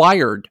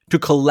required to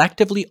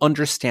collectively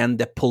understand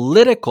the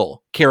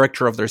political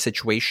character of their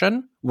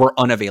situation were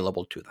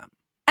unavailable to them."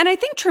 And I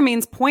think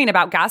Tremaine's point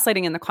about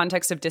gaslighting in the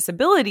context of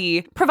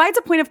disability provides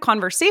a point of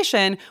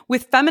conversation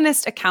with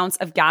feminist accounts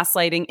of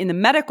gaslighting in the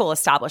medical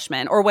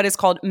establishment, or what is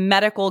called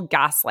medical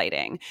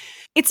gaslighting.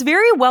 It's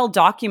very well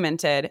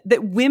documented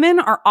that women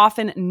are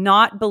often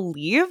not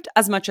believed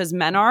as much as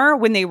men are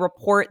when they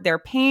report their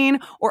pain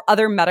or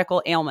other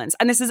medical ailments.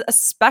 And this is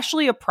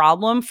especially a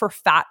problem for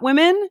fat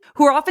women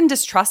who are often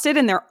distrusted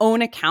in their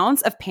own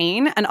accounts of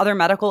pain and other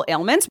medical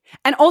ailments,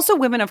 and also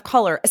women of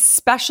color,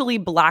 especially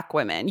Black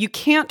women. You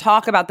can't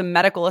talk about the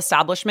medical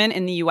establishment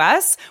in the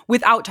US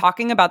without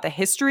talking about the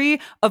history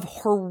of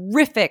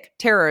horrific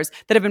terrors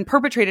that have been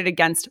perpetrated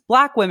against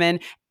Black women,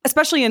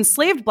 especially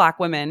enslaved Black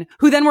women,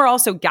 who then were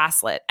also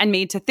gaslit and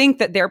made to think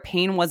that their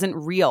pain wasn't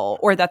real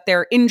or that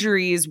their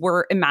injuries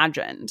were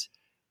imagined.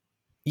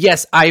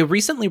 Yes, I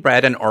recently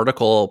read an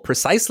article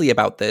precisely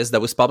about this that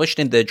was published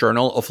in the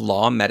Journal of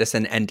Law,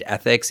 Medicine, and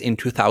Ethics in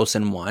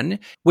 2001,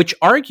 which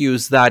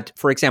argues that,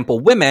 for example,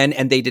 women,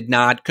 and they did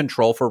not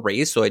control for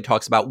race, so it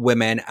talks about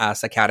women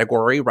as a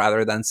category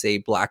rather than, say,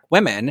 Black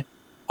women,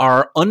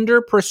 are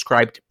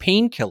under-prescribed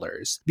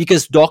painkillers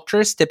because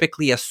doctors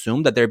typically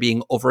assume that they're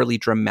being overly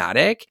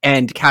dramatic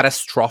and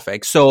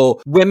catastrophic.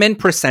 So women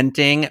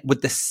presenting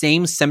with the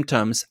same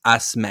symptoms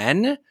as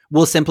men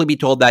will simply be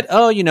told that,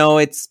 oh,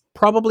 it's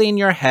probably in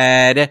your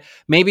head.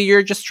 Maybe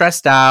you're just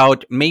stressed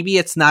out. Maybe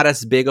it's not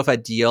as big of a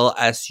deal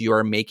as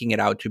you're making it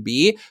out to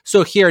be.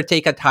 So here,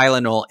 take a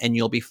Tylenol and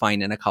you'll be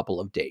fine in a couple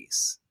of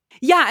days.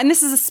 Yeah, and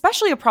this is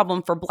especially a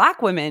problem for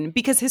Black women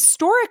because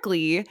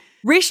historically,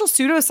 racial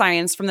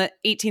pseudoscience from the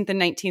 18th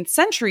and 19th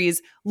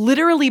centuries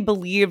literally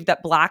believed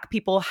that Black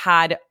people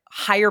had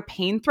higher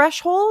pain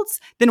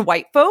thresholds than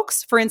white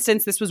folks. For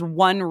instance, this was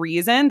one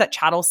reason that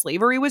chattel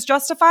slavery was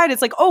justified.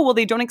 It's like, oh, well,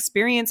 they don't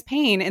experience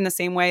pain in the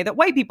same way that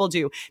white people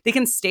do. They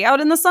can stay out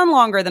in the sun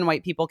longer than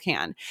white people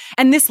can.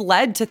 And this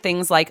led to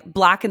things like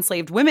Black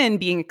enslaved women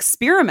being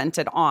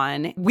experimented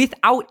on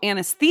without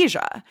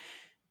anesthesia.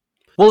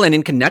 Well, and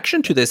in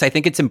connection to this, I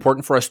think it's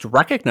important for us to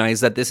recognize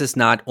that this is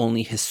not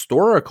only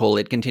historical,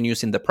 it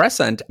continues in the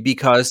present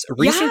because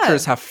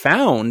researchers have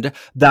found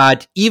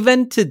that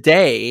even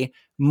today,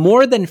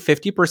 more than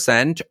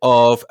 50%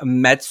 of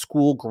med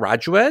school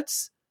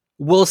graduates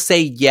will say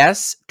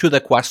yes to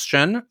the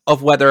question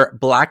of whether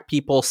Black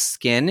people's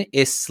skin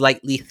is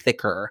slightly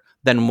thicker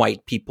than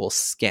white people's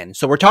skin.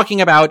 So we're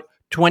talking about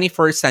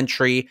 21st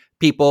century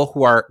people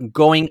who are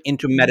going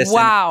into medicine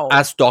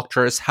as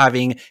doctors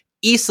having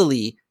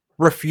easily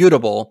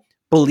refutable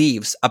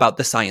beliefs about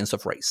the science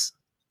of race.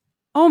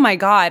 Oh my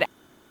God.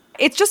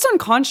 It's just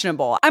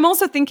unconscionable. I'm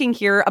also thinking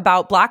here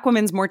about Black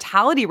women's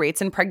mortality rates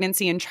in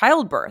pregnancy and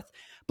childbirth.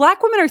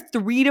 Black women are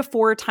 3 to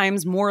 4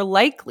 times more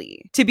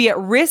likely to be at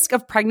risk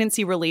of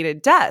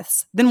pregnancy-related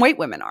deaths than white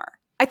women are.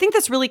 I think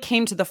this really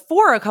came to the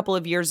fore a couple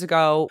of years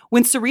ago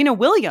when Serena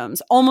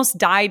Williams almost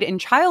died in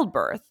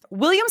childbirth.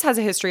 Williams has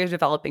a history of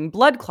developing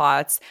blood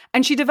clots,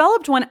 and she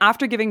developed one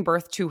after giving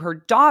birth to her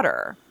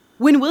daughter.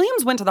 When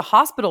Williams went to the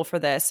hospital for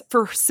this,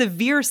 for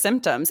severe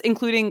symptoms,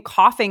 including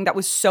coughing that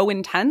was so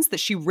intense that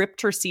she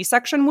ripped her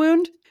C-section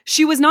wound,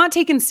 she was not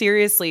taken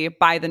seriously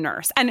by the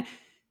nurse. And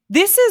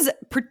this is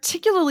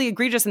particularly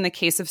egregious in the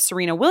case of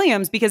Serena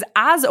Williams because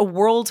as a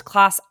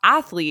world-class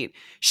athlete,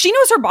 she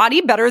knows her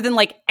body better than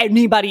like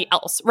anybody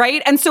else,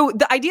 right? And so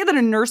the idea that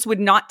a nurse would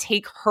not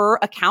take her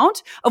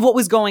account of what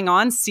was going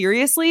on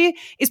seriously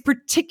is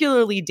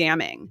particularly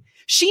damning.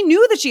 She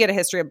knew that she had a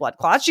history of blood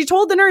clots. She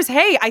told the nurse,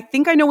 hey, I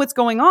think I know what's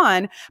going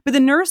on. But the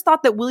nurse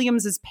thought that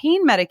Williams's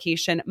pain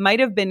medication might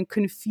have been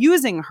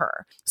confusing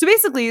her. So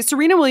basically,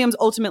 Serena Williams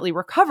ultimately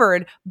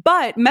recovered,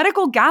 but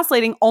medical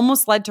gaslighting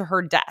almost led to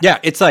her death. Yeah,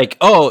 it's like,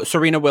 oh,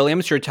 Serena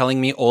Williams, you're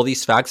telling me all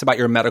these facts about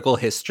your medical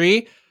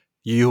history.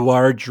 You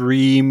are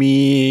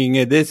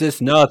dreaming. This is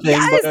nothing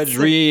but a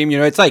dream.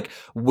 It's like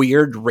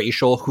weird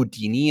racial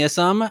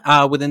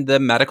Houdiniism within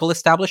the medical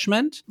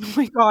establishment. Oh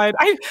my God.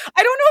 I don't know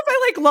if I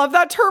love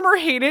that term or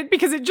hate it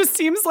because it just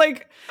seems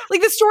like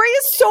the story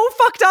is so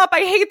fucked up. I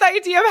hate the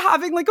idea of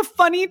having a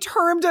funny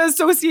term to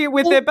associate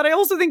with it, but I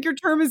also think your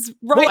term is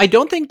right. Well, I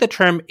don't think the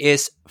term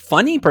is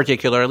funny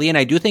particularly, and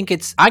I do think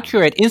it's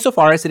accurate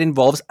insofar as it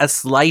involves a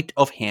sleight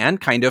of hand,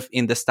 kind of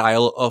in the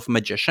style of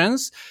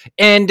magicians.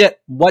 And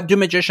what do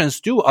magicians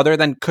do other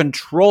than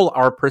control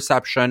our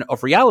perception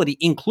of reality,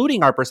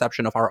 including our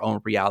perception of our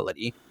own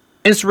reality?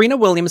 And Serena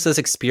Williams'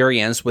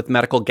 experience with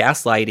medical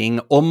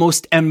gaslighting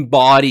almost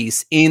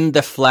embodies in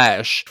the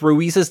flesh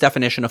Ruiz's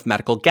definition of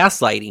medical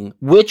gaslighting,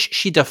 which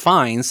she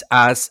defines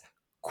as,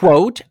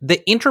 quote,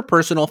 the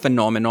interpersonal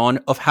phenomenon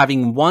of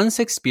having one's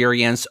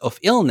experience of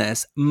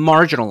illness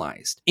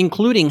marginalized,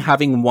 including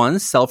having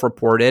one's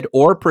self-reported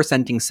or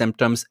presenting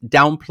symptoms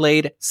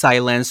downplayed,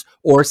 silenced,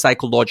 or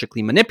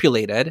psychologically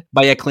manipulated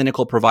by a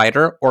clinical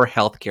provider or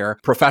healthcare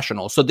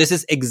professional. So this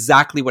is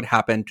exactly what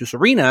happened to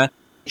Serena.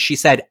 She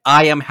said,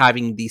 I am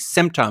having these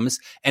symptoms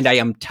and I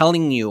am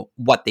telling you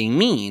what they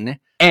mean.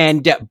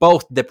 And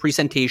both the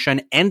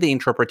presentation and the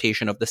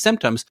interpretation of the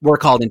symptoms were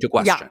called into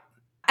question. Yeah.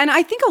 And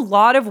I think a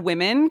lot of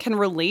women can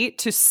relate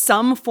to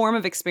some form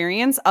of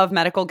experience of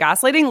medical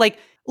gaslighting.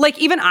 Like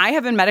even I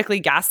have been medically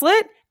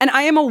gaslit, and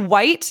I am a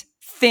white,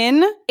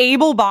 thin,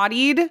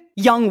 able-bodied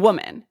young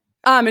woman.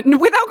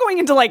 Without going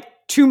into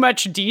too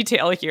much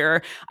detail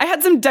here, I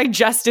had some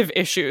digestive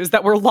issues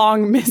that were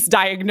long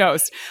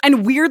misdiagnosed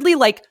and weirdly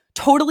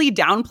totally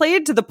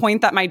downplayed to the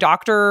point that my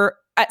doctor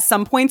at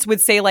some points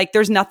would say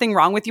there's nothing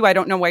wrong with you. I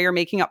don't know why you're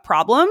making up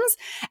problems.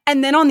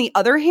 And then on the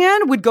other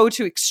hand, would go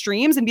to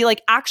extremes and be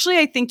actually,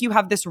 I think you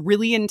have this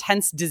really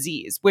intense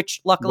disease,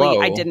 which luckily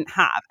I didn't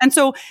have. And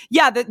so,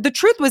 yeah, the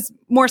truth was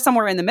more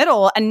somewhere in the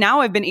middle. And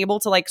now I've been able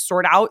to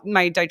sort out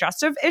my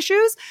digestive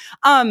issues,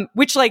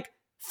 which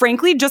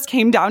frankly just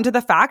came down to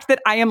the fact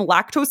that I am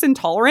lactose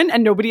intolerant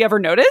and nobody ever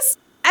noticed.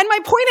 And my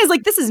point is,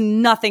 like, this is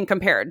nothing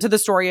compared to the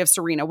story of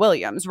Serena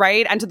Williams,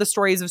 right? And to the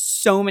stories of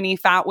so many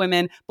fat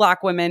women,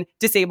 Black women,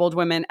 disabled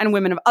women, and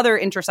women of other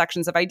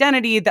intersections of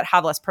identity that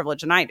have less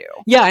privilege than I do.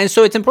 Yeah, and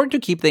so it's important to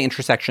keep the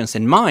intersections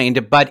in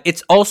mind, but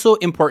it's also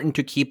important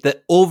to keep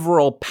the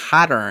overall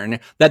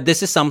pattern that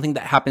this is something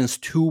that happens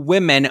to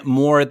women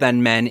more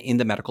than men in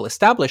the medical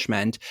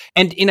establishment.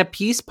 And in a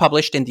piece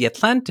published in The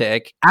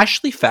Atlantic,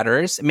 Ashley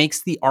Fetters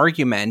makes the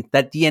argument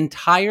that the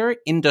entire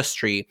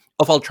industry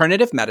of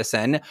alternative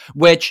medicine,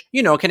 which,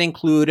 you know, can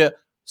include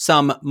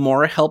some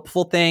more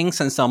helpful things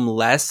and some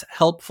less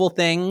helpful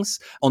things.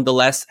 On the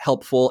less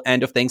helpful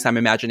end of things, I'm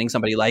imagining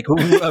somebody like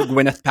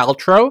Gwyneth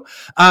Paltrow.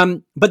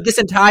 But this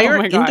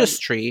entire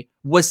industry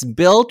was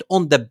built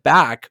on the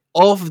back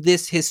of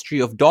this history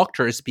of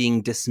doctors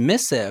being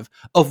dismissive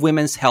of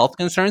women's health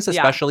concerns,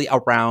 especially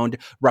around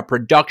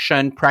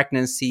reproduction,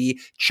 pregnancy,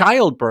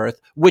 childbirth,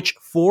 which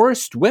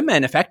forced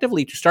women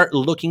effectively to start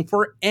looking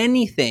for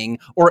anything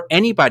or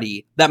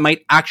anybody that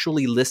might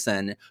actually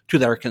listen to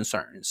their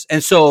concerns.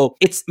 And so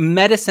it's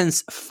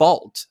medicine's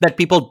fault that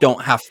people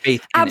don't have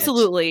faith in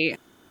Absolutely.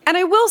 And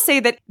I will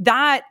say that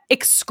that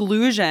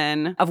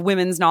exclusion of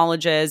women's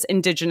knowledges,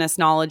 indigenous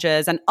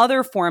knowledges, and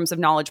other forms of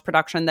knowledge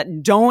production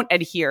that don't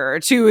adhere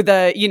to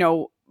the, you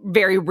know,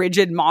 very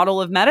rigid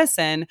model of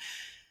medicine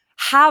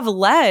have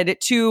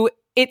led to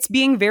it's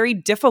being very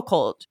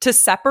difficult to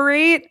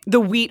separate the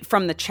wheat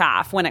from the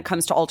chaff when it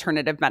comes to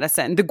alternative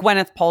medicine, the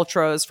Gwyneth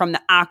Paltrows from the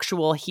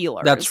actual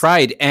healers. That's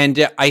right.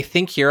 And I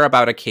think here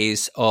about a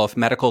case of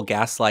medical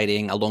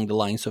gaslighting along the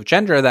lines of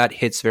gender that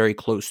hits very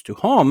close to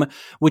home,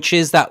 which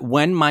is that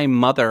when my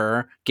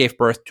mother gave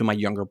birth to my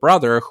younger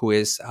brother, who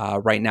is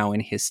right now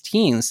in his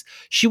teens,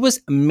 she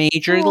was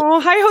majorly...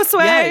 Oh, hi,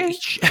 Josue.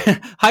 Yeah,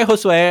 hi,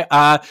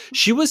 Josue.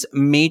 She was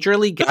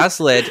majorly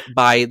gaslit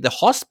by the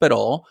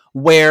hospital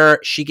where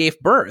she gave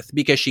birth,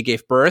 because she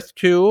gave birth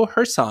to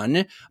her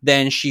son.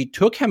 Then she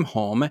took him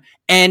home.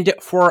 And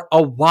for a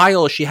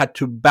while, she had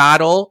to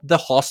battle the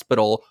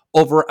hospital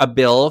over a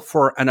bill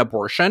for an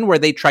abortion where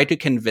they tried to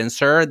convince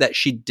her that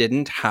she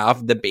didn't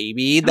have the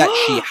baby that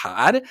she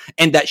had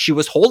and that she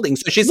was holding.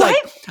 So she's like,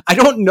 I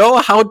don't know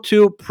how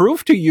to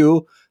prove to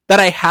you that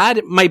I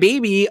had my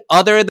baby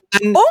other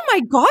than... Oh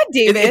my God,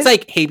 David. It's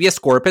like habeas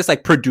corpus,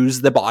 like produce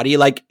the body.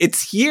 Like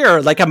it's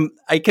here. Like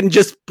I can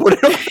just put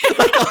it on,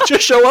 like I'll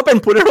just show up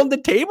and put it on the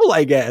table,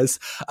 I guess.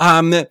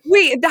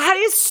 Wait, that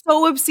is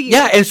so obscene.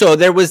 Yeah. And so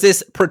there was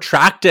this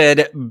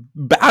protracted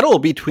battle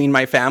between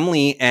my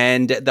family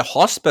and the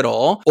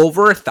hospital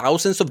over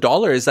thousands of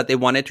dollars that they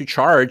wanted to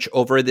charge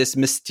over this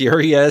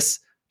mysterious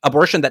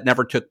abortion that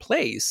never took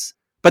place.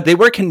 But they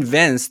were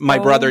convinced my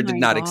brother did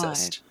not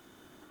exist.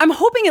 I'm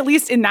hoping at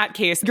least in that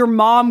case, your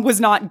mom was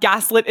not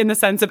gaslit in the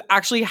sense of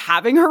actually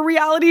having her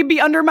reality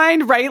be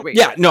undermined, right?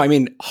 Yeah, no, I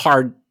mean,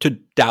 hard to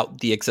doubt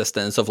the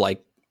existence of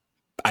like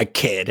a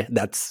kid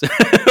that's,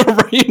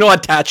 you know,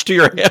 attached to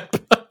your hip.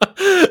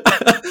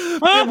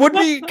 It would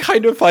be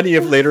kind of funny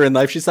if later in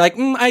life she's like,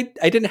 I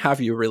didn't have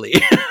you really.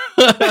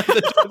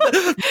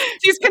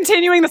 She's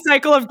continuing the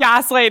cycle of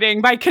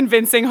gaslighting by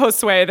convincing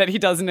Josue that he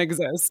doesn't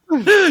exist.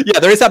 Yeah,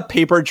 there is a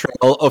paper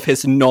trail of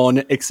his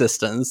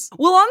non-existence.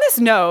 Well, on this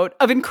note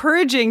of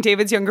encouraging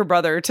David's younger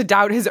brother to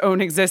doubt his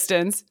own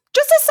existence,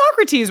 just as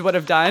Socrates would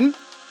have done,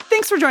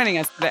 thanks for joining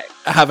us today.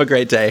 Have a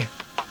great day.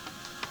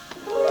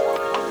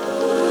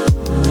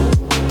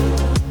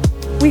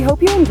 We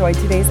hope you enjoyed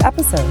today's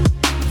episode.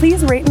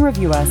 Please rate and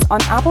review us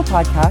on Apple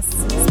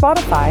Podcasts,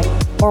 Spotify,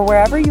 or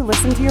wherever you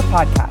listen to your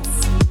podcasts.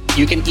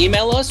 You can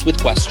email us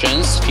with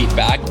questions,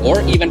 feedback,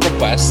 or even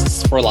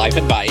requests for live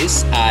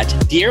advice at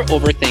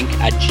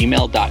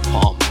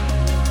dearoverthink@gmail.com.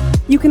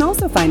 You can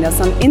also find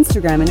us on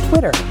Instagram and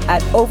Twitter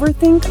at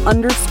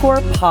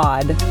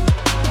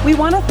overthink_pod. We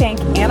want to thank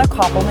Anna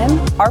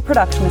Koppelman, our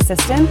production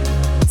assistant,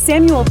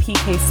 Samuel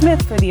P.K.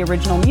 Smith for the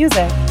original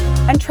music,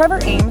 and Trevor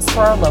Ames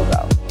for our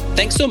logo.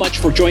 Thanks so much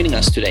for joining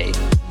us today.